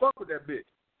 don't fuck with that bitch.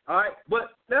 All right?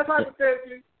 But let's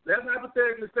hypothetically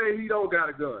say he don't got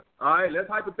a gun. All right? Let's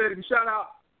hypothetically shout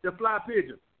out the Fly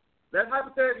Pigeon. Let's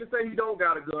hypothetically say he don't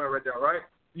got a gun right there, right?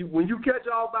 When you catch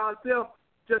all by himself,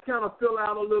 just kind of fill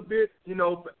out a little bit, and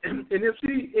if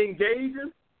she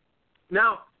engages,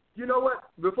 now, you know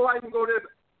what? Before I even go there,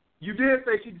 you did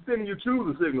say she's sending you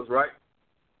choosing signals, right?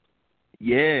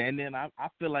 Yeah, and then I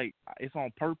feel like it's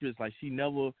on purpose. Like she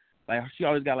never, like she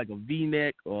always got like a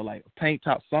V-neck or like a tank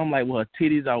top, something like with her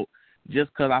titties out, just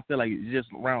because I feel like it's just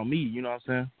around me. You know what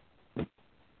I'm saying?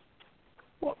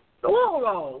 Well, hold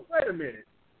on, wait a minute.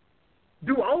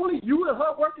 Do only you and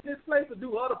her work in this place, or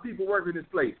do other people work in this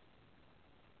place?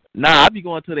 Nah, I be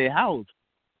going to their house.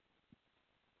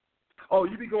 Oh,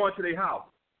 you be going to their house?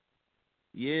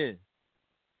 Yeah.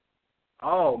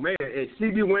 Oh man, and she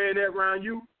be wearing that around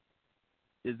you?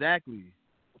 Exactly.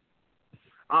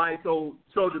 All right, so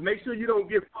to make sure you don't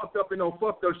get fucked up in no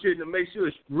fucked up shit, and to make sure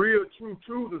it's real, true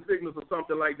truth and signals or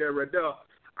something like that right there,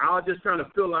 I was just trying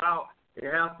to fill her out and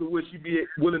ask her would she be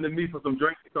willing to meet for some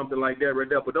drinks or something like that right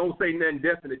there. But don't say nothing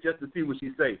definite just to see what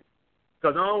she say,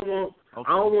 because I don't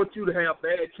want you to have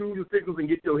bad truth and signals and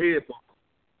get your head bumped.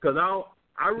 Because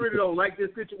I really don't like this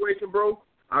situation, bro.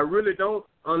 I really don't,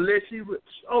 unless she.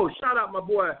 Oh, shout out my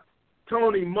boy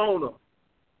Tony Mona.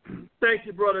 Thank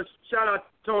you, brother. Shout out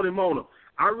to Tony Mona.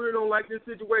 I really don't like this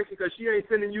situation because she ain't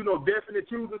sending you no definite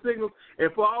truth and signals.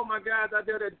 And for all my guys out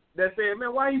there that saying,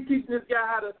 man, why you teaching this guy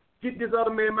how to get this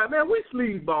other man? Man, we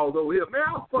sleazeballs over here. Man,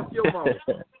 I'll fuck your mom.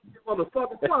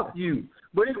 Motherfucker, fuck you.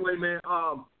 But anyway, man,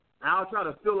 I'll try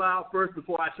to fill out first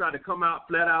before I try to come out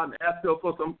flat out and ask her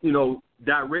for some,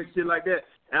 direct shit like that.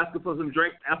 Ask her for some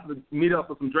drink, ask her to meet up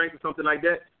for some drink or something like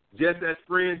that, just as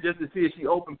friends, just to see if she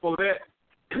open for that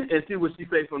and see what she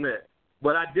say from that.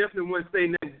 But I definitely wouldn't say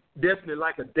nothing, definitely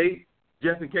like a date,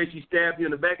 just in case she stabs you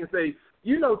in the back and say,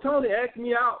 Tony asked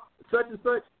me out, such and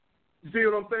such. You see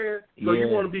what I'm saying? So you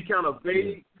want to be kind of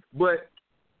vague. But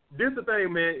this is the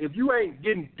thing, man. If you ain't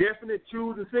getting definite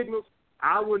truths and signals,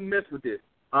 I wouldn't mess with this.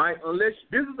 All right? Unless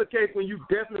this is the case when you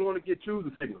definitely want to get truths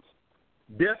and signals.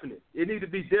 Definite. It needs to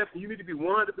be definite. You need to be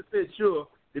 100% sure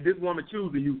that this woman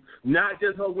choosing you, not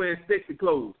just her wearing sexy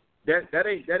clothes. That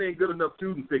ain't good enough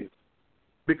truths and signals.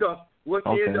 Because what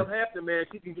can end up happening, man,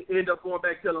 she can end up going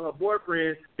back telling her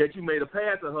boyfriend that you made a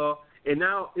pass at her, and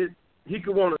now he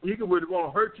could really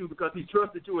want to hurt you because he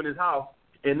trusted you in his house,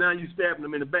 and now you stabbing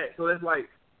him in the back. So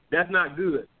that's not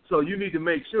good. So you need to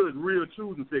make sure it's real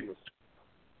truths and signals.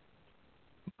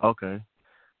 Okay.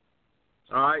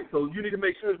 All right, so you need to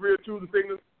make sure it's real truths and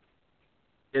signals,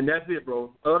 and that's it,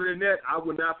 bro. Other than that, I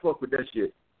would not fuck with that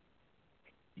shit.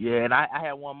 Yeah, and I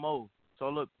had one more.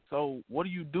 So what do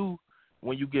you do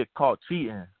when you get caught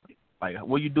cheating? Like,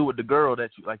 what do you do with the girl that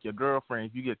you, like your girlfriend,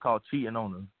 if you get caught cheating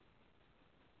on her?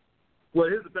 Well,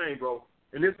 here's the thing, bro,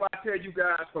 and this is why I tell you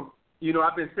guys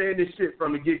I've been saying this shit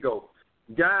from the get-go.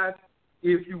 Guys,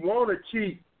 if you want to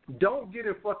cheat, don't get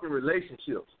in fucking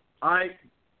relationships, all right?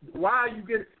 Why are you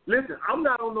getting – listen, I'm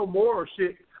not on no moral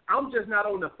shit. I'm just not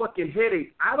on the fucking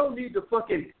headache. I don't need the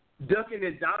fucking ducking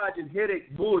and dodging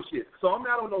headache bullshit. So I'm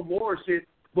not on no moral shit,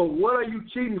 but what are you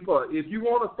cheating for? If you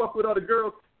want to fuck with other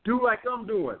girls, do like I'm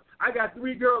doing. I got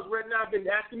 3 girls right now been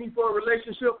asking me for a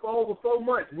relationship for over 4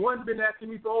 months. One's been asking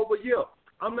me for over a year.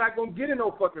 I'm not going to get in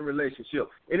no fucking relationship.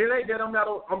 And it ain't that I'm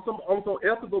some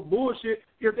ethical bullshit.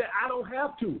 It's that I don't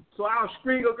have to. So I'll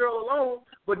string a girl along,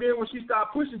 but then when she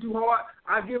start pushing too hard,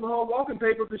 I give her walking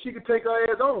paper so she can take her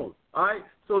ass on. All right?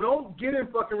 So don't get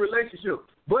in fucking relationships.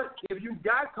 But if you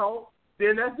got caught,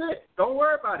 then that's it. Don't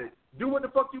worry about it. Do what the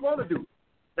fuck you want to do.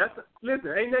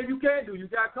 Listen, ain't nothing you can do. You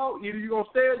got caught. Either you going to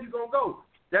stay or you going to go.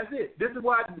 That's it. This is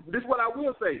what I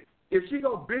will say. If she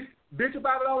going to bitch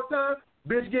about it all the time,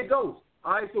 bitch get ghost.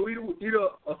 All right, so either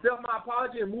accept my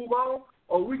apology and move on,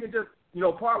 or we can just,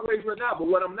 part ways right now. But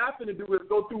what I'm not going to do is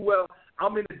go through, well,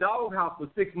 I'm in the doghouse for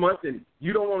 6 months and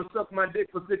you don't want to suck my dick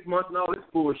for 6 months and all this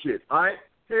bullshit. All right?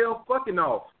 Hell fucking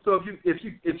no. So if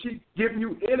she giving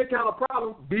you any kind of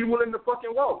problem, be willing to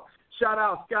fucking walk. Shout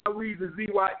out Sky Weeds and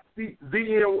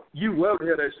ZNU, whatever the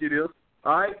hell that shit is.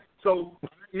 All right? So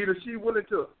either she willing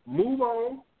to move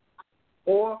on,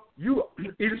 or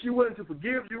either she willing to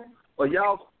forgive you, or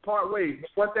y'all part ways.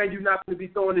 One thing, you're not going to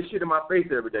be throwing this shit in my face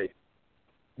every day.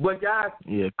 But guys,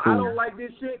 yeah, cool. I don't like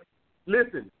this shit.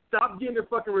 Listen, stop getting in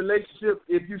fucking relationships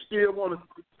if you still want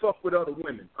to fuck with other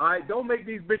women. All right? Don't make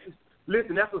these bitches.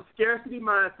 Listen, that's a scarcity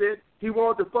mindset. He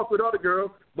wanted to fuck with other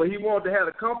girls, but he wanted to have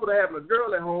the comfort of having a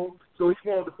girl at home, so he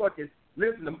wanted to fucking,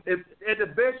 listen, at the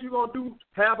best you're going to do,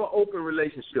 have an open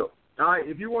relationship. All right?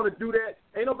 If you want to do that,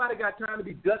 ain't nobody got time to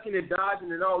be ducking and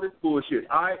dodging and all this bullshit.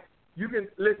 All right? You can,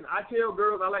 listen, I tell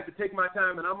girls I like to take my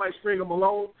time, and I might string them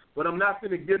along, but I'm not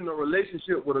going to get in a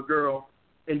relationship with a girl,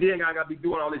 and then I got to be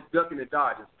doing all this ducking and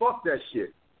dodging. Fuck that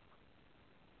shit.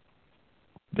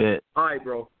 Bet. All right,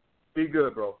 bro. Be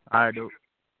good, bro. All right, dude.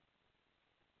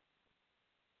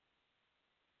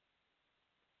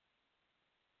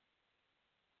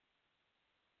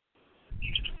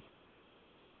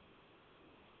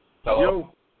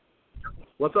 Yo.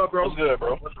 What's up, bro? What's good,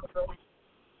 bro?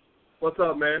 What's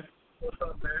up, man?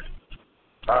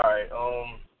 All right.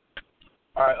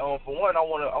 For one, I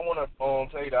wanna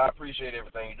tell you that I appreciate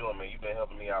everything you're doing, man. You've been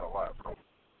helping me out a lot, bro.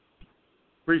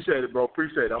 Appreciate it, bro.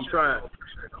 Appreciate it. I'm trying.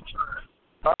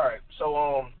 All right. So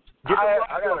I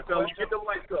got a question. Get the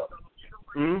lights up.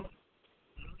 Mm-hmm.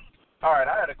 All right,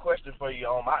 I had a question for you.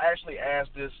 I actually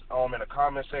asked this in a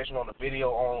comment section on the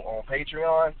video on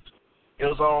Patreon. It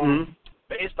was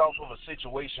based off of a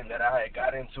situation that I had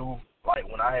got into, like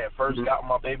when I had first got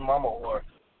my baby mama, or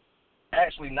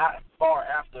actually not far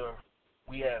after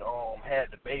we had had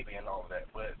the baby and all of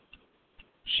that. But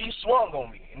she swung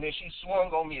on me, and then she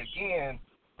swung on me again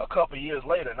a couple years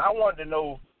later. And I wanted to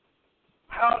know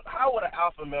how would an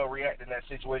alpha male react in that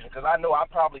situation? Because I know I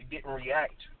probably didn't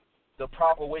react the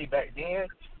proper way back then,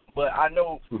 but I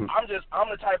know I'm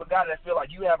the type of guy that feel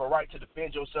like you have a right to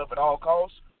defend yourself at all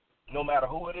costs, no matter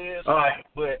who it is.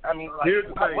 But I mean,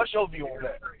 like, what's your view on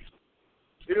that?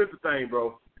 Here's the thing,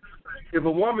 bro. If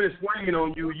a woman is swinging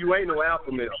on you, you ain't no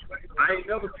alpha male. I ain't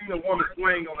never seen a woman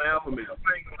swing on an alpha male.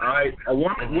 All right,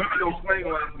 women don't swing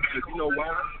on alpha males. You know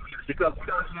why? Because we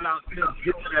don't let ourselves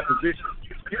get to that position.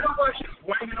 You know why she's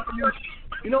swinging on you?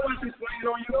 You know why she's swinging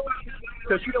on you?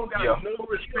 Because she don't got no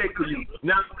respect for you.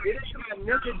 Now, it ain't got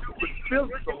nothing to do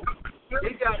with physical.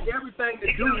 It got everything to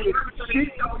do with she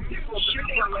knows you for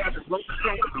the have to blow the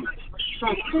trunk of you.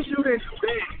 So since you didn't do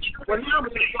that, well, now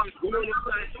I'm going to start going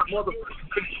inside some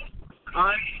motherfucking. All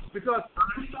right? Because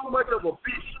you're so much of a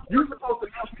bitch. You supposed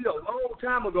to know me a long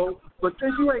time ago, but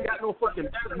since you ain't got no fucking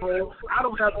backbone, I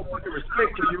don't have no fucking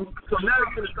respect for you. So now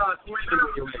you're going to start swinging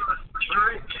on your man. All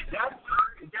right?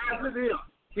 Guys, listen here.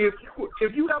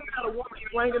 If you ever got a woman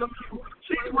swinging on you,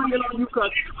 she's swinging on you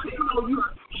because she know you've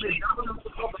been doing this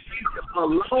a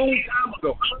long time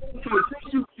ago. So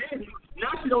since you did it, now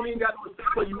she don't even got no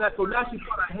respect for you now. So now she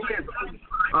put her hands on you.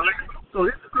 All right? So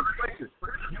this is the situation.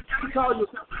 You can't call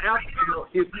yourself an alpha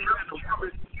male if you let a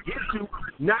woman get you,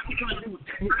 not because you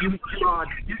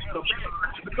are getting a man,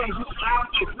 because you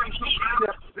allowed to bring you in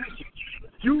that position.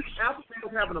 You alpha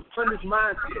males have an abundance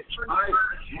mindset. All right?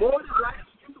 More than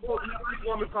likely, supposed to have this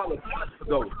woman called a month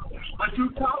ago, but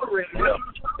you tolerate her,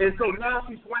 and so now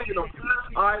she's swinging on you.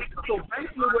 All right, so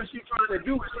basically what she's trying to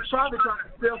do is she's probably trying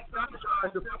to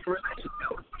self-sabotage the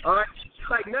relationship. All right,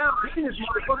 like now, this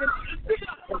motherfucker.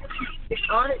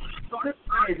 All right, so this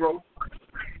thing, bro.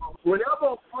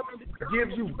 Whenever a woman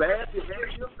gives you bad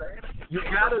behavior, you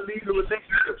gotta leave the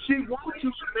relationship. She wants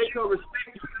you to make her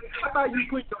respect you. How about you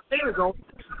put your hands on,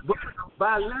 but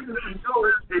by letting them know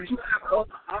that you have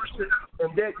other options and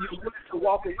that you're willing to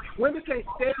walk away. Women can't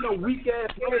stand no weak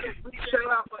ass men. Shout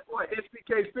out my boy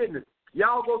SPK Fitness.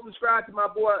 Y'all go subscribe to my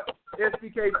boy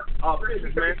SPK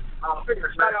Fitness, man.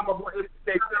 Shout out my boy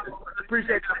SPK Fitness.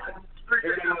 Appreciate that.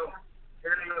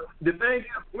 The thing is,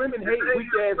 women hate weak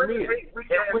ass men.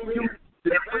 And when you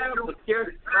have a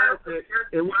scarcity mindset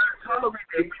and when you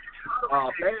tolerate bad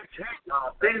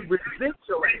behavior, they resent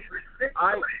your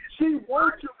ass. She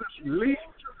wants you to leave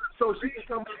so she can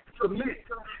come back and submit.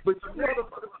 But you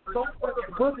motherfuckers don't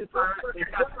fucking put it on and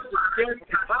put the scarcity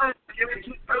mindset that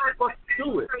you can't fucking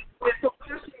do it. And so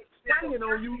she's swinging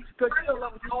on you because she don't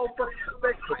have no fucking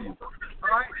respect for you.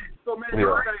 Alright? So, man,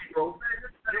 bro,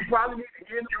 you probably need to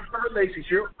get into a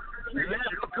relationship and let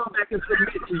her come back and submit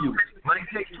to you. Might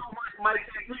take 2 months, might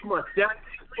take 3 months. That's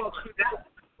fuck she does.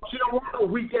 She don't want a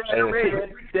weak ass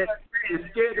man that is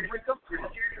scared to break up to her.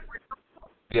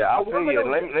 Yeah, I'll tell you.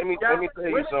 Let me tell you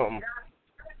something.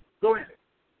 Go ahead.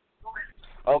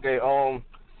 Okay,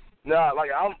 now, like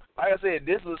I said,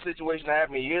 this was a situation that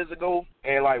happened years ago,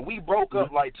 and like we broke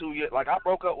up like 2 years. Like I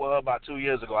broke up with her about 2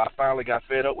 years ago. I finally got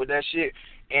fed up with that shit,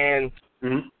 and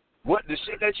what the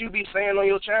shit that you be saying on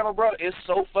your channel, bro, is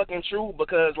so fucking true.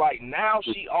 Because like now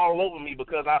she all over me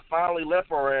because I finally left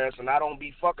her ass, and I don't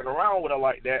be fucking around with her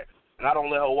like that, and I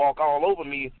don't let her walk all over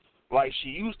me like she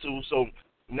used to. So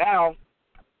now,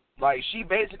 like she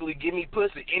basically give me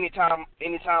pussy anytime.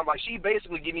 Like she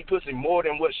basically give me pussy more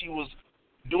than what she was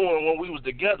doing when we was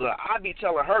together. I be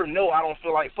telling her no, I don't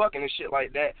feel like fucking and shit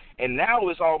like that. And now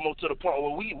it's almost to the point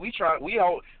where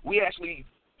we actually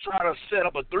try to set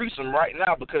up a threesome right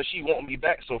now because she want me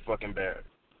back so fucking bad.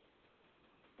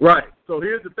 Right. So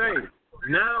here's the thing.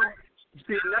 Now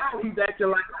he's acting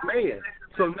like a man.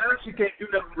 So now she can't do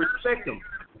nothing to respect him.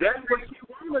 That's what she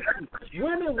wants to do.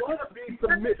 Women want to be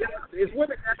submitted. It's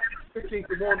women that have to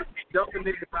want to be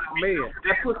dominated by a man.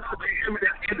 That's what the feminine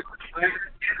energy.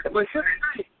 But here's the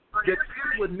thing. The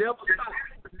test would never stop.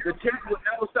 The test would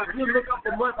never stop. You look up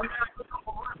a month, a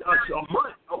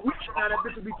week from now, that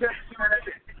bitch will be testing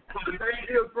you. So the thing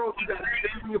is, bro, you got to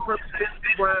stay in your purpose,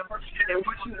 and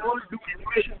what you want to do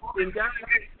is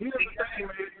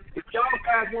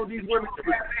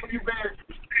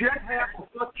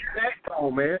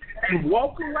and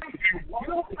walk away. You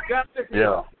don't got to.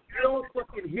 Yeah. You don't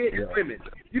fucking hit women.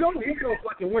 You don't hit no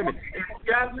fucking women. And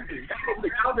guys, listen,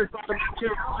 y'all been talking about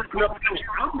children.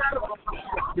 I'm not on,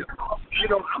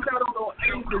 I'm not on no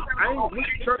angels. I ain't went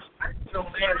to church,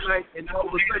 last night and all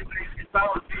of a sudden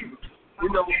found Jesus.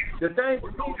 The thing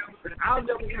with me, I'll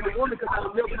never hit a woman because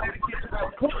I'll never let it get to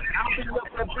that point. I'll be up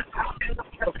that bitch.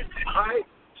 All right?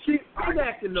 She's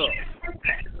acting up.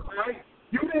 All right?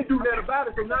 You didn't do that about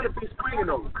it, so now the bitch swinging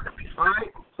on you. All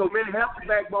right? So, man, have the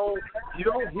backbone. You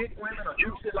don't hit women or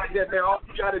do shit like that, man. All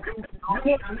you got to do,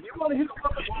 you want to hit a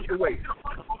woman once away.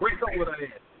 Break up with her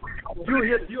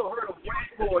ass. You'll hurt a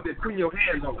way more than putting your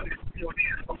hands on it.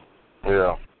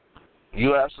 Yeah.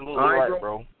 You're absolutely right,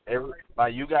 bro.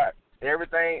 You got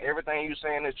everything you're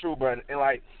saying is true, bro. And,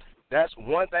 that's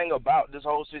one thing about this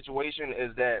whole situation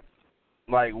is that,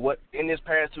 what in this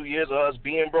past 2 years of us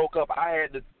being broke up, I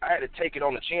had to take it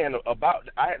on the chin.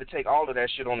 I had to take all of that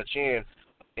shit on the chin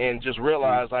and just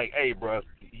realize, hey, bro,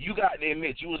 you got to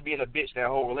admit you was being a bitch that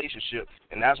whole relationship,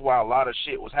 and that's why a lot of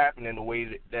shit was happening the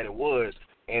way that it was.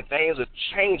 And things are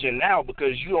changing now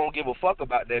because you don't give a fuck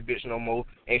about that bitch no more,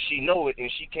 and she know it,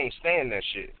 and she can't stand that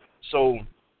shit. So,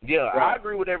 yeah, I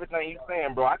agree with everything you're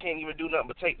saying, bro. I can't even do nothing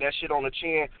but take that shit on the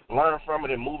chin, learn from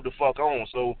it, and move the fuck on.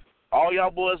 So, all y'all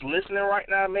boys listening right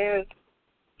now, man,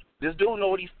 this dude know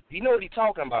what he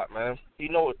talking about, man. He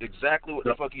know exactly what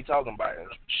the fuck he talking about. And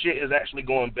shit is actually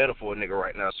going better for a nigga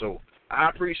right now. So I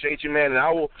appreciate you, man, and I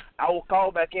will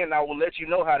call back in and I will let you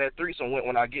know how that threesome went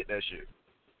when I get that shit.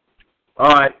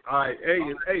 All right. Hey,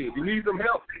 if you need some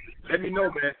help, let me know,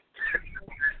 man.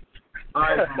 All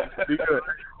right, be good.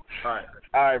 All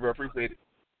right, bro. Appreciate it.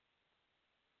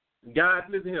 Guys,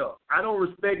 listen here. I don't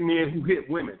respect men who hit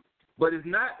women, but it's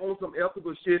not on some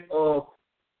ethical shit of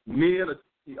men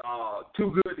are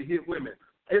too good to hit women.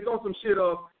 It's on some shit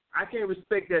of I can't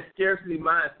respect that scarcity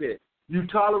mindset. You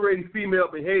tolerating female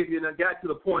behavior and got to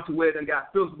the point to where it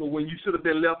got physical when you should have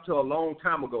been left to a long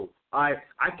time ago. All right,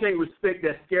 I can't respect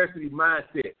that scarcity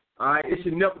mindset. All right, it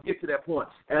should never get to that point.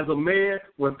 As a man,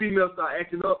 when females start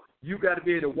acting up, you got to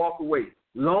be able to walk away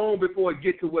long before it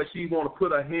get to where she want to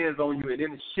put her hands on you and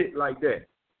any shit like that.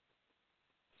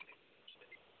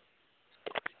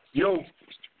 Yo,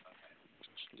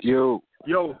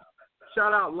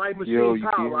 shout out Life Machine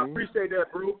Power. I appreciate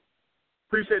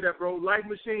that, bro. Life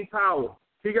Machine Power.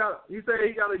 He said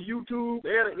he got a YouTube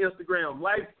and an Instagram.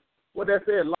 Life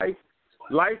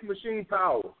Machine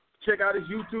Power. Check out his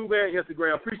YouTube and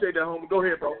Instagram. Appreciate that, homie. Go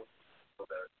ahead, bro.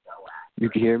 You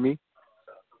can hear me?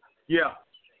 Yeah.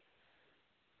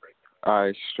 All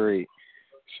right, straight.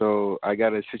 So I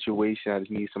got a situation I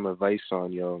just need some advice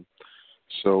on, yo.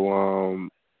 So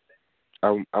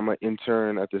I'm an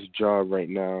intern at this job right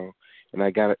now, and I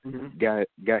got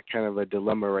kind of a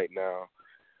dilemma right now.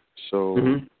 So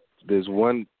there's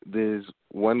one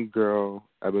girl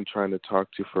I've been trying to talk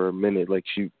to for a minute. Like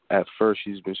at first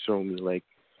she's been showing me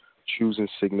choosing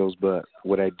signals, but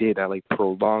what I did, I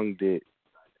prolonged it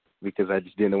because I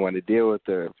just didn't want to deal with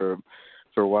her for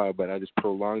a while, but I just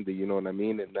prolonged it, you know what I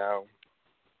mean? And now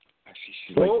I see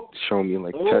she's showing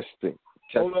me testing.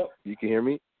 Hold up. You can hear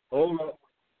me? Hold up.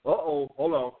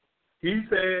 Hold on. He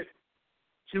said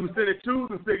she was sending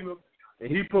choosing signals and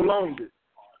he prolonged it.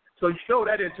 So you know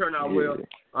that didn't turn out well.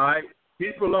 All right.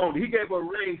 He prolonged it. He gave her a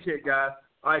rain check, guys.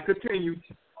 All right, continue.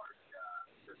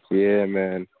 Yeah,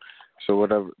 man. So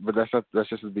whatever, but that's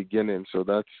just the beginning. So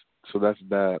that's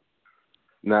that.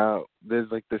 Now there's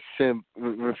the simp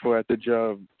before at the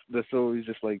job. That's always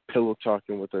just pillow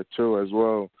talking with her too as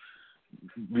well.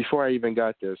 Before I even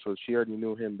got there, so she already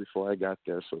knew him before I got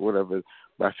there. So whatever,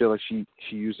 but I feel like she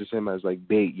uses him as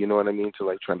bait. You know what I mean?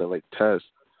 To trying to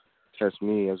test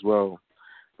me as well.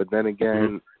 But then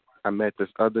again, I met this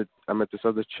other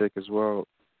chick as well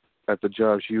at the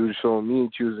job. She was showing me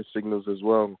choosing signals as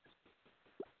well.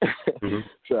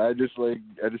 So I just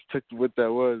took what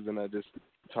that was, and I just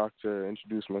talked to her,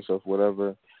 introduced myself,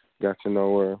 whatever, got to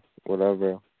know her,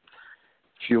 whatever. A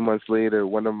few months later,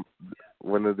 one of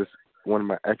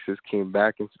my exes came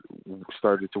back and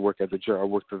started to work at the job. I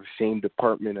worked at the same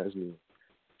department as me.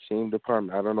 Same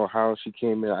department. I don't know how she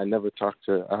came in. I never talked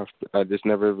to her. I just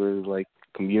never really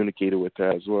communicated with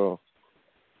her as well.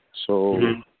 So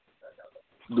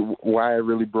why I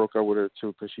really broke up with her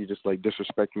too, because she just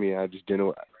disrespected me. I just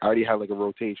didn't. I already had a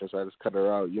rotation, so I just cut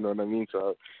her out. You know what I mean?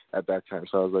 So at that time,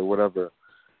 so I was whatever.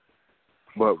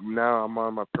 But now I'm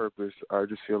on my purpose. I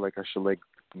just feel like I should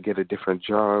get a different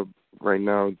job right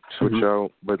now, switch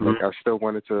out. But I still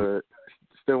wanted to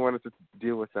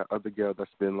deal with that other girl that's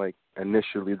been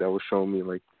initially that was showing me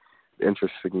the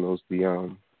interest signals,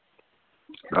 the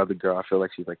the other girl, I feel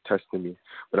like she's like testing me.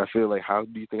 But I feel like, how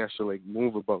do you think I should like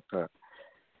move about that?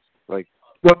 Like,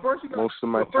 well, first you got, most of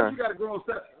my first time. You got to grow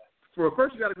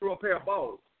first you got to grow a pair of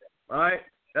balls. All right,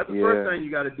 that's the first thing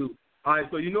you got to do. All right,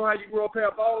 so you know how you grow a pair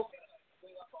of balls?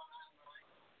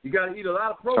 You got to eat a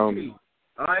lot of protein.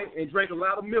 All right, and drink a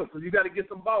lot of milk because you got to get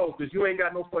some balls because you ain't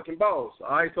got no fucking balls.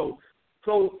 All right, so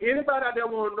anybody out there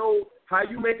want to know how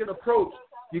you make an approach,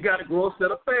 you got to grow a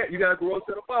set of fat. You got to grow a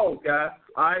set of balls, guys.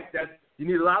 All right, you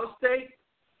need a lot of steak,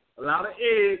 a lot of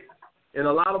eggs, and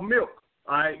a lot of milk.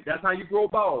 All right, that's how you grow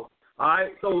balls. All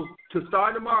right, so to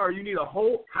start tomorrow, you need a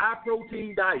whole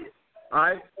high-protein diet. All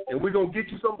right, and we're going to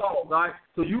get you some balls. All right,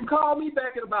 so you call me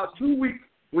back in about 2 weeks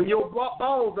when your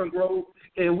balls done grow,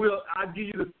 and I'll give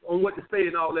you on what to say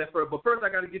and all that first. But first, I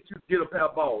got to get a pair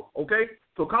of balls, okay?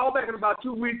 So call back in about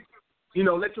 2 weeks. You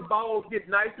know, let your balls get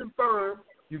nice and firm.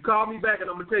 You call me back, and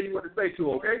I'm going to tell you what to say to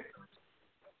you, okay?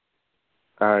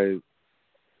 All right.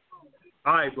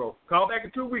 All right, bro. Call back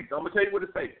in 2 weeks. I'm going to tell you what to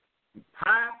say.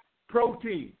 High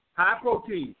protein.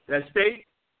 That's steak,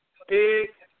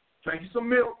 eggs, drink you some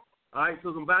milk, all right,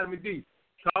 so some vitamin D.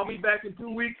 Call me back in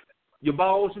 2 weeks. Your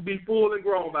balls should be full and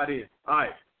grown by then. All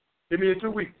right. Hit me in 2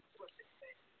 weeks.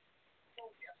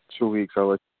 2 weeks, I'll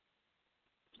let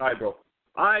you. All right, bro.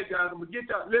 All right, guys, I'm going to get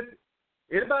y'all. Listen,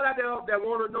 anybody out there that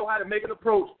want to know how to make an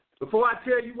approach, before I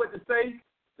tell you what to say,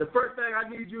 the first thing I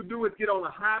need you to do is get on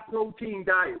a high-protein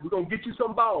diet. We're going to get you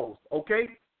some balls,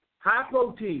 okay? High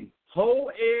protein, whole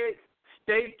egg,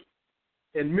 steak,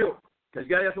 and milk. Because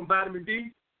you got to have some vitamin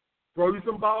D. Throw you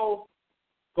some balls.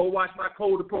 Go watch my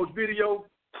cold approach video.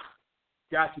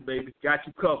 Got you, baby. Got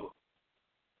you covered.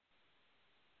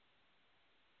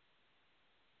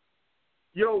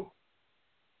 Yo.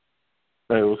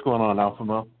 Hey, what's going on, Alpha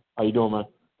Male? How you doing, man?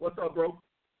 What's up, bro?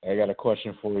 I got a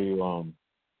question for you.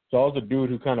 So I was a dude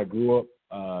who kind of grew up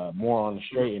more on the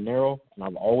straight and narrow, and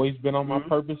I've always been on my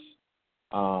purpose.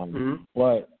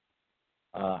 But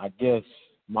I guess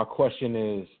my question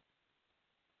is,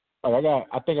 like,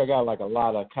 I think I got like a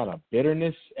lot of kind of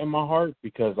bitterness in my heart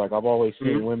because like I've always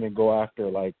seen women go after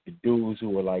like the dudes who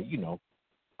were like, you know,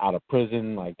 out of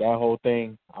prison, like that whole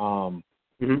thing.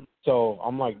 So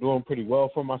I'm like doing pretty well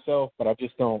for myself, but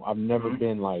I've never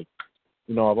been like,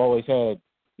 you know, I've always had,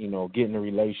 you know, get in a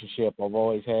relationship. I've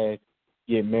always had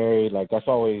get married. Like that's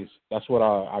what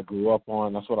I grew up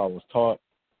on. That's what I was taught.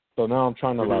 So now I'm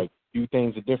trying to like do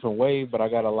things a different way, but I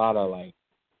got a lot of like,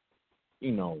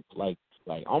 you know, like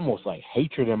almost like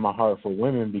hatred in my heart for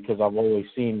women because I've always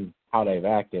seen how they've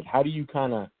acted. How do you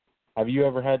have you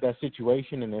ever had that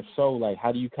situation? And if so, like,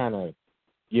 how do you kind of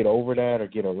get over that or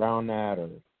get around that, or,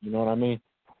 you know what I mean?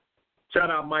 Shout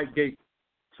out Mike Gates.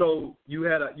 So you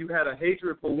had a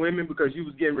hatred for women because you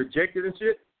was getting rejected and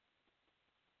shit?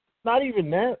 Not even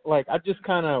that. Like, I just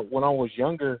kind of, when I was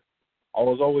younger, I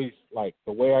was always, like,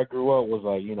 the way I grew up was,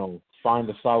 like, you know, find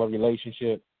a solid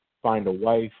relationship, find a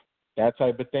wife, that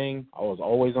type of thing. I was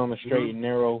always on the straight and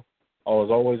narrow. I was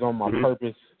always on my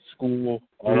purpose, school,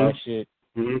 all that shit.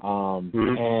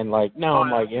 And, like, now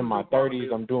I'm, like, in my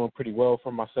 30s. I'm doing pretty well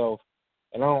for myself.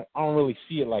 And I don't really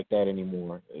see it like that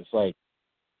anymore. It's like,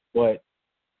 but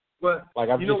like,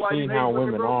 I've just seen how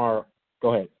women are.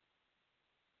 Go ahead.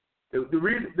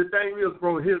 The thing is,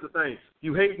 bro, here's the thing.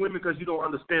 You hate women because you don't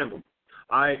understand them.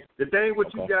 All right? The thing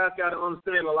what you guys got to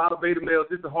understand, a lot of beta males,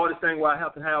 this is the hardest thing where I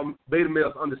have to have beta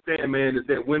males understand, man, is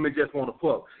that women just want to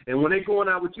fuck. And when they going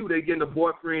out with you, they getting a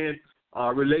boyfriend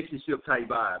relationship type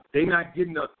vibe. They not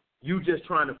getting a you just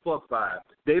trying to fuck vibe.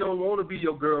 They don't want to be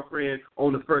your girlfriend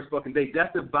on the first fucking date.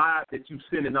 That's the vibe that you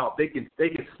sending off. They can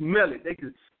smell it. They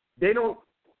can smell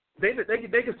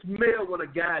when a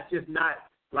guy's just not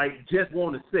like just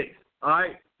wanting sex. All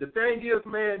right. The thing is,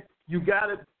 man, you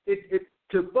gotta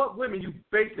to fuck women. You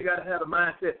basically gotta have the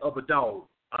mindset of a dog. All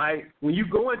right. When you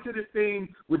go into this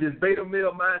thing with this beta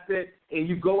male mindset and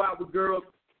you go out with girls,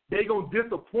 they gonna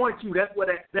disappoint you. That's where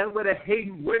that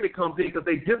hating women comes in, because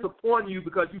they disappoint you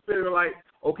because you feel like,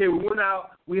 okay, we went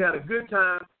out, we had a good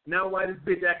time. Now why this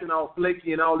bitch acting all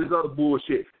flaky and all this other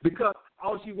bullshit? Because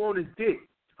all she wants is dick.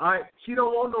 All right, she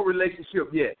don't want no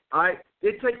relationship yet. All right,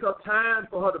 it takes her time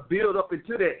for her to build up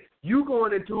into that. You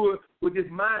going into it with this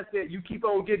mindset, you keep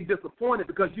on getting disappointed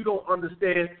because you don't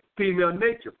understand female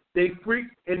nature. They freak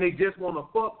and they just want to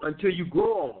fuck until you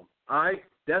grow on them. All right.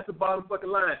 That's the bottom fucking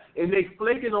line. And they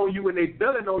flaking on you and they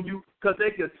belling on you because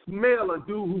they can smell a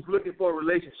dude who's looking for a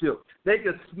relationship. They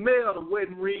can smell the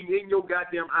wedding ring in your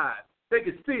goddamn eyes. They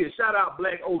can see it. Shout out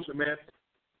Black Ocean, man.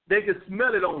 They can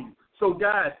smell it on you. So,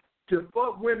 guys, to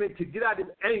fuck women, to get out of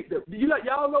this,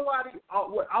 y'all know why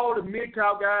all the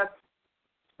mid-cow guys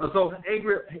So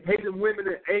hating women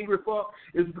and angry fuck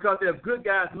is because there's good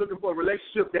guys looking for a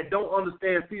relationship that don't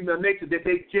understand female nature, that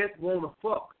they just want to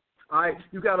fuck. All right,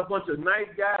 you got a bunch of nice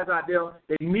guys out there.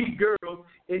 They meet girls,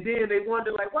 and then they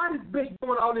wonder like, why this bitch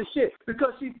doing all this shit?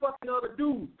 Because she fucking other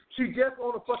dudes. She just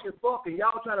want to fucking fuck, and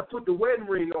y'all trying to put the wedding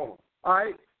ring on. All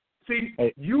right, see,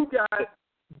 you guys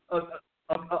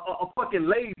are fucking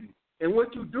lazy, and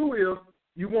what you do is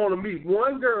you want to meet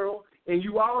one girl, and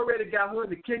you already got her in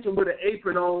the kitchen with an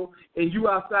apron on, and you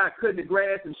outside cutting the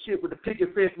grass and shit with the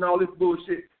picket fence and all this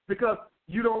bullshit because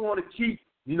you don't want to keep,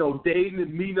 dating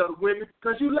and meeting other women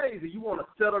because you lazy. You want to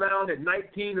settle down at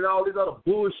 19 and all this other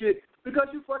bullshit because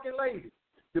you fucking lazy.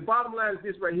 The bottom line is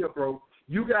this right here, bro.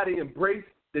 You got to embrace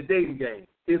the dating game.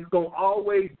 It's going to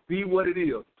always be what it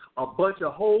is. A bunch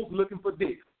of hoes looking for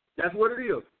dicks. That's what it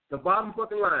is. The bottom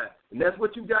fucking line. And that's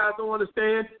what you guys don't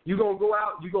understand. You're going to go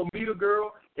out, you're going to meet a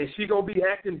girl, and she going to be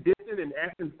acting distant and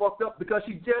acting fucked up because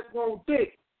she just wants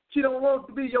dick. She don't want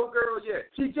to be your girl yet.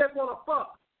 She just want to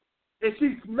fuck. And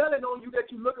she's smelling on you that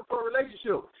you're looking for a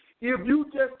relationship. If you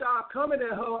just start coming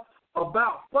at her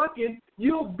about fucking,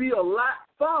 you'll be a lot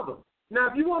farther. Now,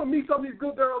 if you want to meet some of these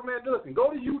good girls, man, listen,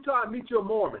 go to Utah and meet your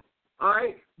Mormon. All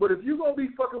right? But if you're going to be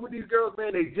fucking with these girls,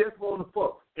 man, they just want to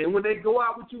fuck. And when they go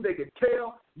out with you, they can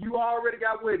tell you already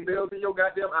got wedding bells in your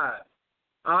goddamn eyes.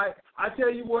 All right? I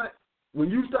tell you what, when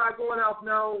you start going out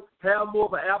now, have more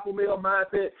of an alpha male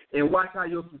mindset and watch how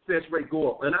your success rate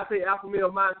go up. And I say alpha male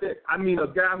mindset, I mean a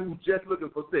guy who's just looking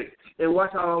for sex. And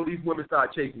watch how all these women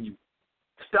start chasing you.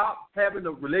 Stop having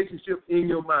a relationship in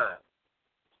your mind.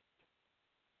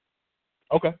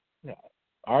 Okay. Yeah.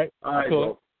 All right. All right,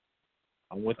 bro.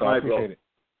 I'm with that. I appreciate it.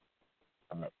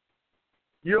 All right.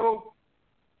 Yo.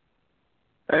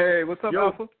 Hey, what's up,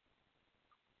 Alpha?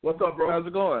 What's up, bro? How's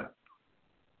it going?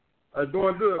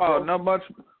 Doing good, bro. Oh, not much.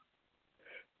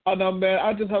 Oh, no, man.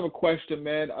 I just have a question,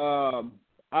 man.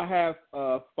 I have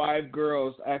 5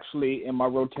 girls actually in my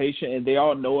rotation, and they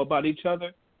all know about each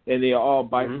other, and they are all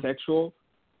bisexual.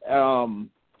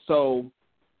 So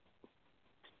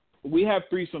we have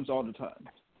threesomes all the time,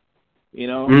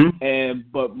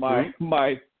 But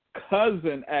my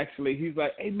cousin actually, he's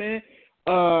like, hey, man,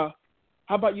 how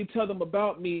about you tell them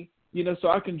about me, so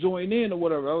I can join in or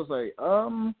whatever. I was like,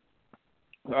 all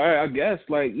right, I guess,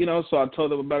 so I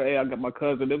told them about it. Hey, I got my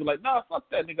cousin. They were like, nah, fuck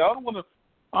that nigga. I don't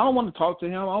want to talk to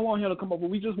him. I don't want him to come up.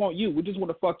 We just want you. We just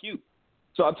want to fuck you.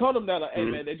 So I told him that, hey,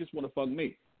 man, they just want to fuck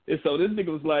me. And so this nigga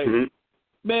was like,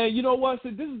 man, you know what? So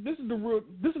this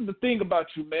is the thing about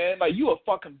you, man. Like, you a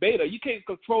fucking beta. You can't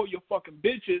control your fucking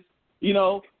bitches.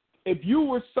 If you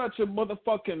were such a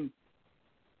motherfucking,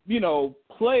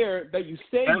 player that you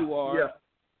say you are. Yeah.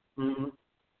 Mm-hmm.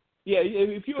 Yeah,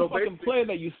 if you're a fucking player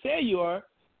that you say you are.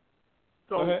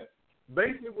 So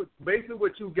basically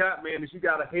what you got, man, is you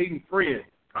got a hating friend.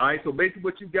 All right. So basically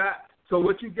what you got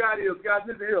is, guys,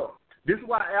 listen here. This is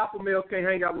why alpha males can't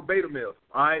hang out with beta males.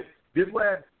 All right. This is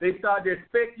why they start to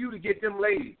expect you to get them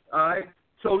ladies. All right.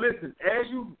 So listen, as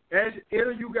you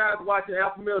guys watching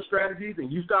alpha male strategies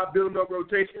and you start building up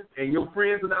rotations, and your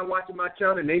friends are not watching my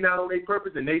channel and they not on their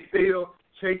purpose and they still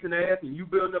chasing ass and you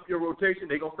building up your rotation,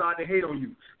 they gonna start to hate on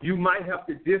you. You might have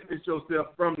to distance yourself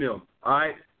from them. All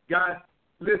right, guys,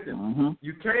 listen.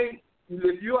 You can't.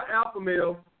 If you're an alpha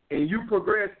male and you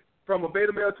progress from a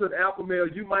beta male to an alpha male,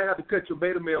 you might have to cut your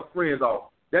beta male friends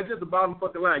off. That's just the bottom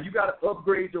fucking line. You got to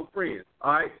upgrade your friends.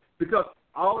 All right, because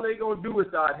all they gonna do is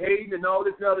start hating and all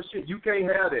this other shit. You can't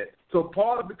have that. So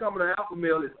part of becoming an alpha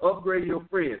male is upgrading your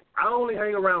friends. I only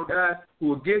hang around guys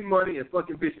who are getting money and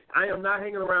fucking bitches. I am not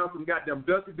hanging around some goddamn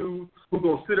dusty dudes who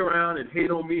gonna sit around and hate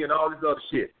on me and all this other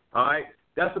shit. All right,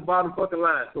 that's the bottom fucking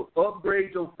line. So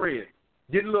upgrade your friends.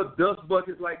 Get little dust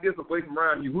buckets like this away from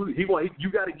around you. You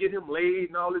got to get him laid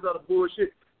and all this other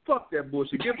bullshit. Fuck that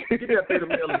bullshit. Get that beta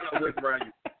male away from around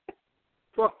you.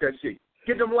 Fuck that shit.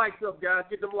 Get them lights up, guys.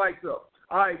 Get them lights up.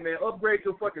 All right, man. Upgrade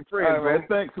your fucking friends, all right, man.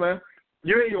 Bro. Thanks, man.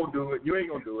 You ain't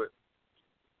gonna do it.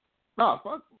 Nah,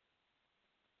 fuck.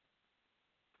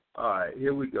 All right,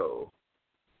 here we go.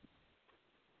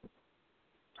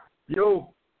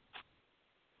 Yo.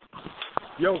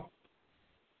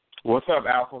 What's up,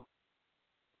 Alpha?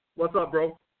 What's up,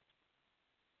 bro?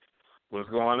 What's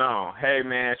going on? Hey,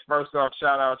 man, first off,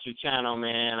 shout out your channel,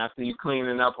 man. I see you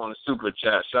cleaning up on the super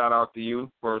chat. Shout out to you,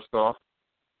 first off.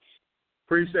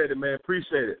 Appreciate it, man.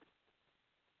 Appreciate it.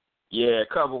 Yeah, a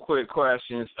couple quick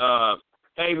questions.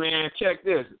 Hey, man, check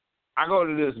this. I go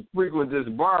to this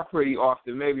bar pretty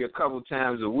often, maybe a couple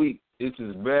times a week. This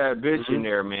is bad bitch in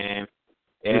there, man.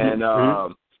 And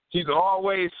she's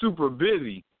always super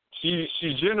busy.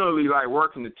 She's generally, like,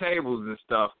 working the tables and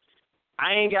stuff.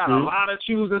 I ain't got a lot of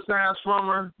choosing signs from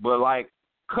her, but, like,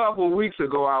 couple of weeks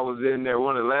ago I was in there.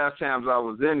 One of the last times I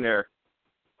was in there,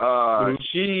 I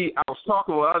was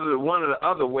talking with one of the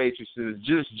other waitresses,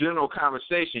 just general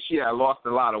conversation. She had lost a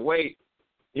lot of weight.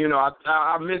 You know,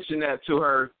 I mentioned that to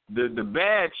her. The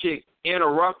bad chick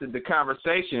interrupted the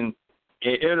conversation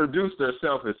and introduced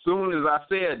herself as soon as I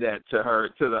said that to her,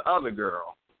 to the other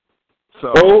girl. So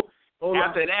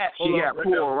after that, she got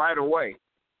pulled right away.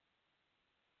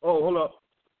 Oh, hold up.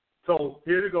 So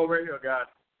here we go right here, guys.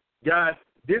 Guys,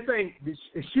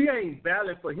 she ain't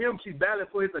battling for him. She's battling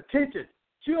for his attention.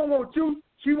 She don't want you.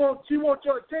 She wants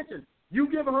your attention. You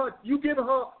giving her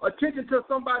attention to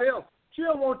somebody else. She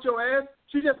don't want your ass.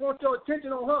 She just wants your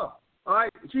attention on her. All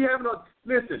right. She having a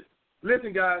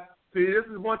listen, guys. See, this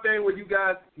is one thing where you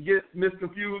guys get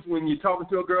misconfused when you're talking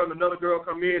to a girl and another girl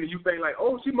come in and you think like,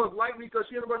 oh, she must like me because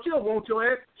she don't want your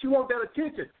ass. She want that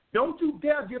attention. Don't you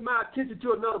dare give my attention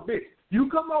to another bitch. You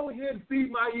come over here and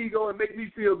feed my ego and make me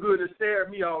feel good and stare at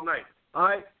me all night. All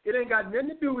right? It ain't got nothing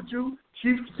to do with you.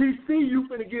 She see you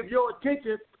finna give her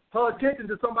attention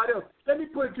to somebody else. Let me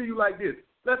put it to you like this.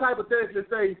 Let's hypothetically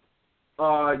say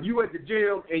you at the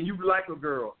gym and you like a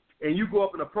girl and you go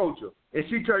up and approach her and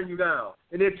she turn you down.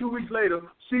 And then 2 weeks later,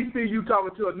 she see you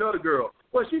talking to another girl.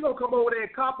 Well, she going to come over there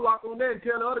and cop block on that and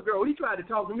tell the other girl, he tried to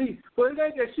talk to me. But it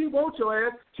ain't that she wants your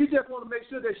ass. She just want to make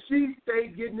sure that she stay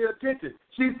getting the attention.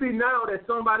 She see now that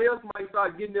somebody else might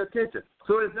start getting the attention.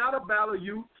 So it's not a battle of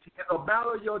you. It's a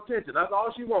battle of your attention. That's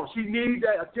all she wants. She needs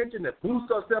that attention that boosts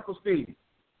her self-esteem.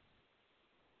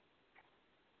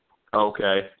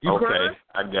 Okay.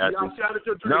 I got you.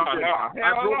 No.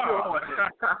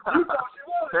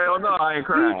 Hell no, I ain't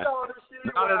crying.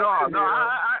 Not at all. No,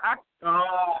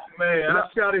 oh, man, I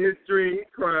shouted his dream.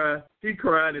 He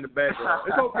crying in the background.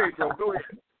 It's okay, bro. Go ahead.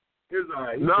 It's all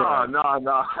right. No.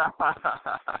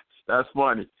 That's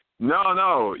funny.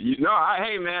 No.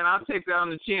 Hey, man, I'll take that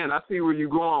on the chin. I see where you're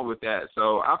going with that.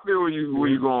 So I feel where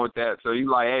you're going with that. So you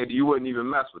like, hey, you wouldn't even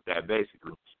mess with that,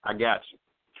 basically. I got you.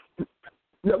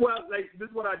 Well, this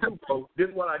is what I do, bro. This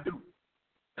is what I do.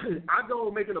 I go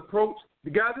and make an approach. The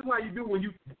guys, this is how you do when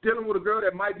you dealing with a girl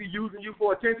that might be using you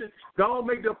for attention. Go and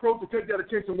make the approach to take that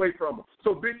attention away from her.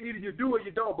 So, bitch, either you do or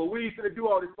you don't, but we ain't gonna do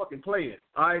all this fucking playing,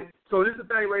 all right? So this is the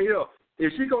thing right here.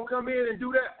 If she gonna come in and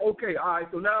do that, okay, all right.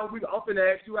 So now I'm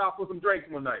finna ask you out for some drinks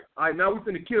one night. All right, now we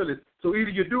finna kill this. So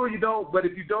either you do or you don't, but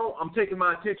if you don't, I'm taking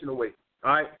my attention away,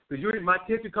 all right? Because my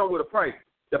attention comes with a price,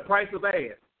 the price of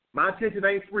ass. My attention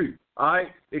ain't free, all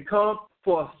right? It comes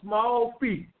for a small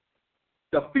fee,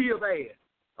 the fee of ass,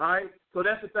 all right? So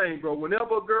that's the thing, bro.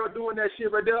 Whenever a girl doing that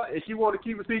shit right there and she want to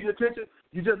keep receiving attention,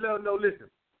 you just let her know, listen,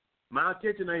 my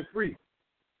attention ain't free.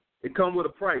 It comes with a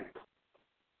price.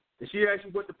 And she asks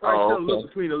you what the price is, look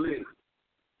between the legs,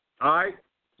 all right?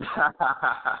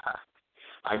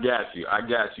 I got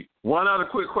you. One other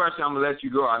quick question, I'm going to let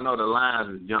you go. I know the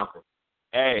lines is jumping.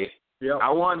 Hey. Yep.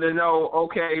 I wanted to know,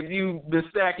 okay, if you've been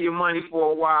stacking your money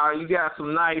for a while, you got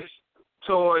some nice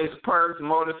toys, perks,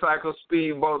 motorcycles,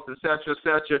 speedboats, et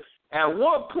cetera, at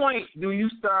what point do you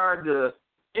start to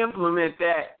implement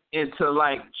that into,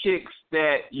 like, chicks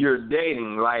that you're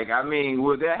dating? Like, I mean,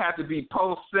 would that have to be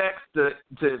post-sex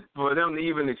for them to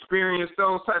even experience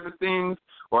those type of things?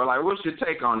 Or, like, what's your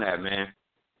take on that, man?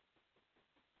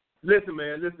 Listen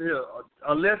here.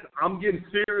 Unless I'm getting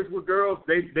serious with girls,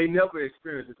 they never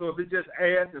experience it. So if it's just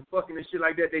ass and fucking and shit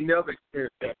like that, they never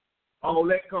experience that. All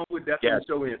that comes with that's what the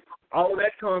show is. All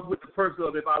that comes with the perks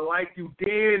of if I like you,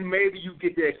 then maybe you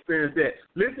get to experience that.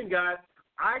 Listen, guys,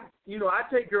 I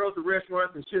take girls to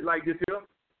restaurants and shit like this here.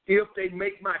 If they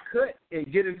make my cut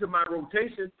and get into my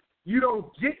rotation, you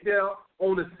don't get there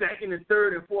on the second and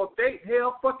third and fourth date.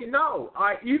 Hell fucking no. All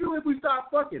right, even if we start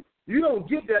fucking, you don't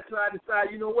get that till I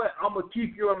decide, you know what, I'm going to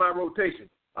keep you in my rotation.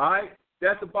 All right?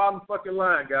 That's the bottom fucking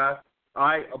line, guys. All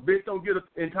right? A bitch don't get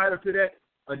entitled to that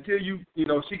until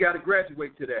she got to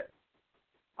graduate to that.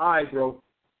 All right, bro.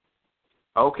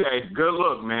 Okay. Good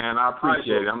look, man. I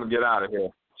appreciate it. I'm going to get out of here.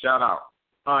 Shout out.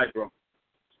 All right, bro.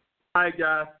 All right,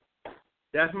 guys.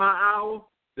 That's my hour.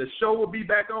 The show will be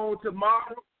back on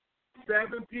tomorrow,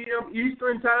 7 p.m.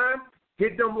 Eastern time.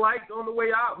 Hit them likes on the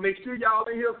way out. Make sure y'all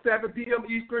in here 7 p.m.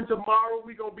 Eastern tomorrow.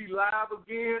 We're going to be live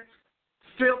again.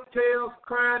 Simp Tales,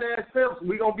 Crying Ass Simps.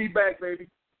 We're going to be back, baby.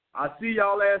 I'll see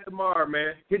y'all ass tomorrow,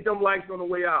 man. Hit them likes on the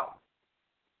way out.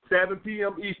 7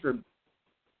 p.m. Eastern.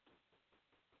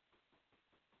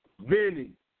 Vinny,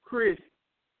 Chris,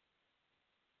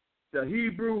 the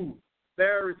Hebrew,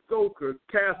 Barry Stoker,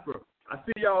 Casper. I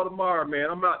see y'all tomorrow,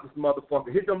 man. I'm out this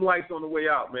motherfucker. Hit them likes on the way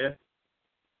out, man.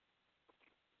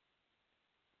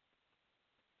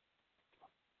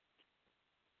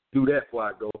 Do that before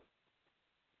I go.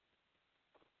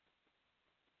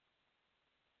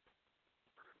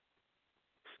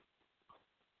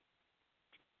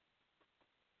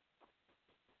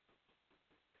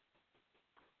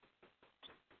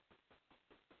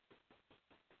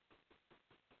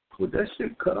 Would that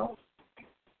shit cut off?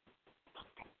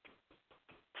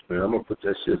 Man, I'm gonna put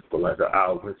that shit for like an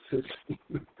hour. That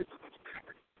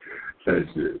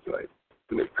shit like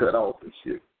gonna cut off and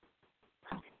shit.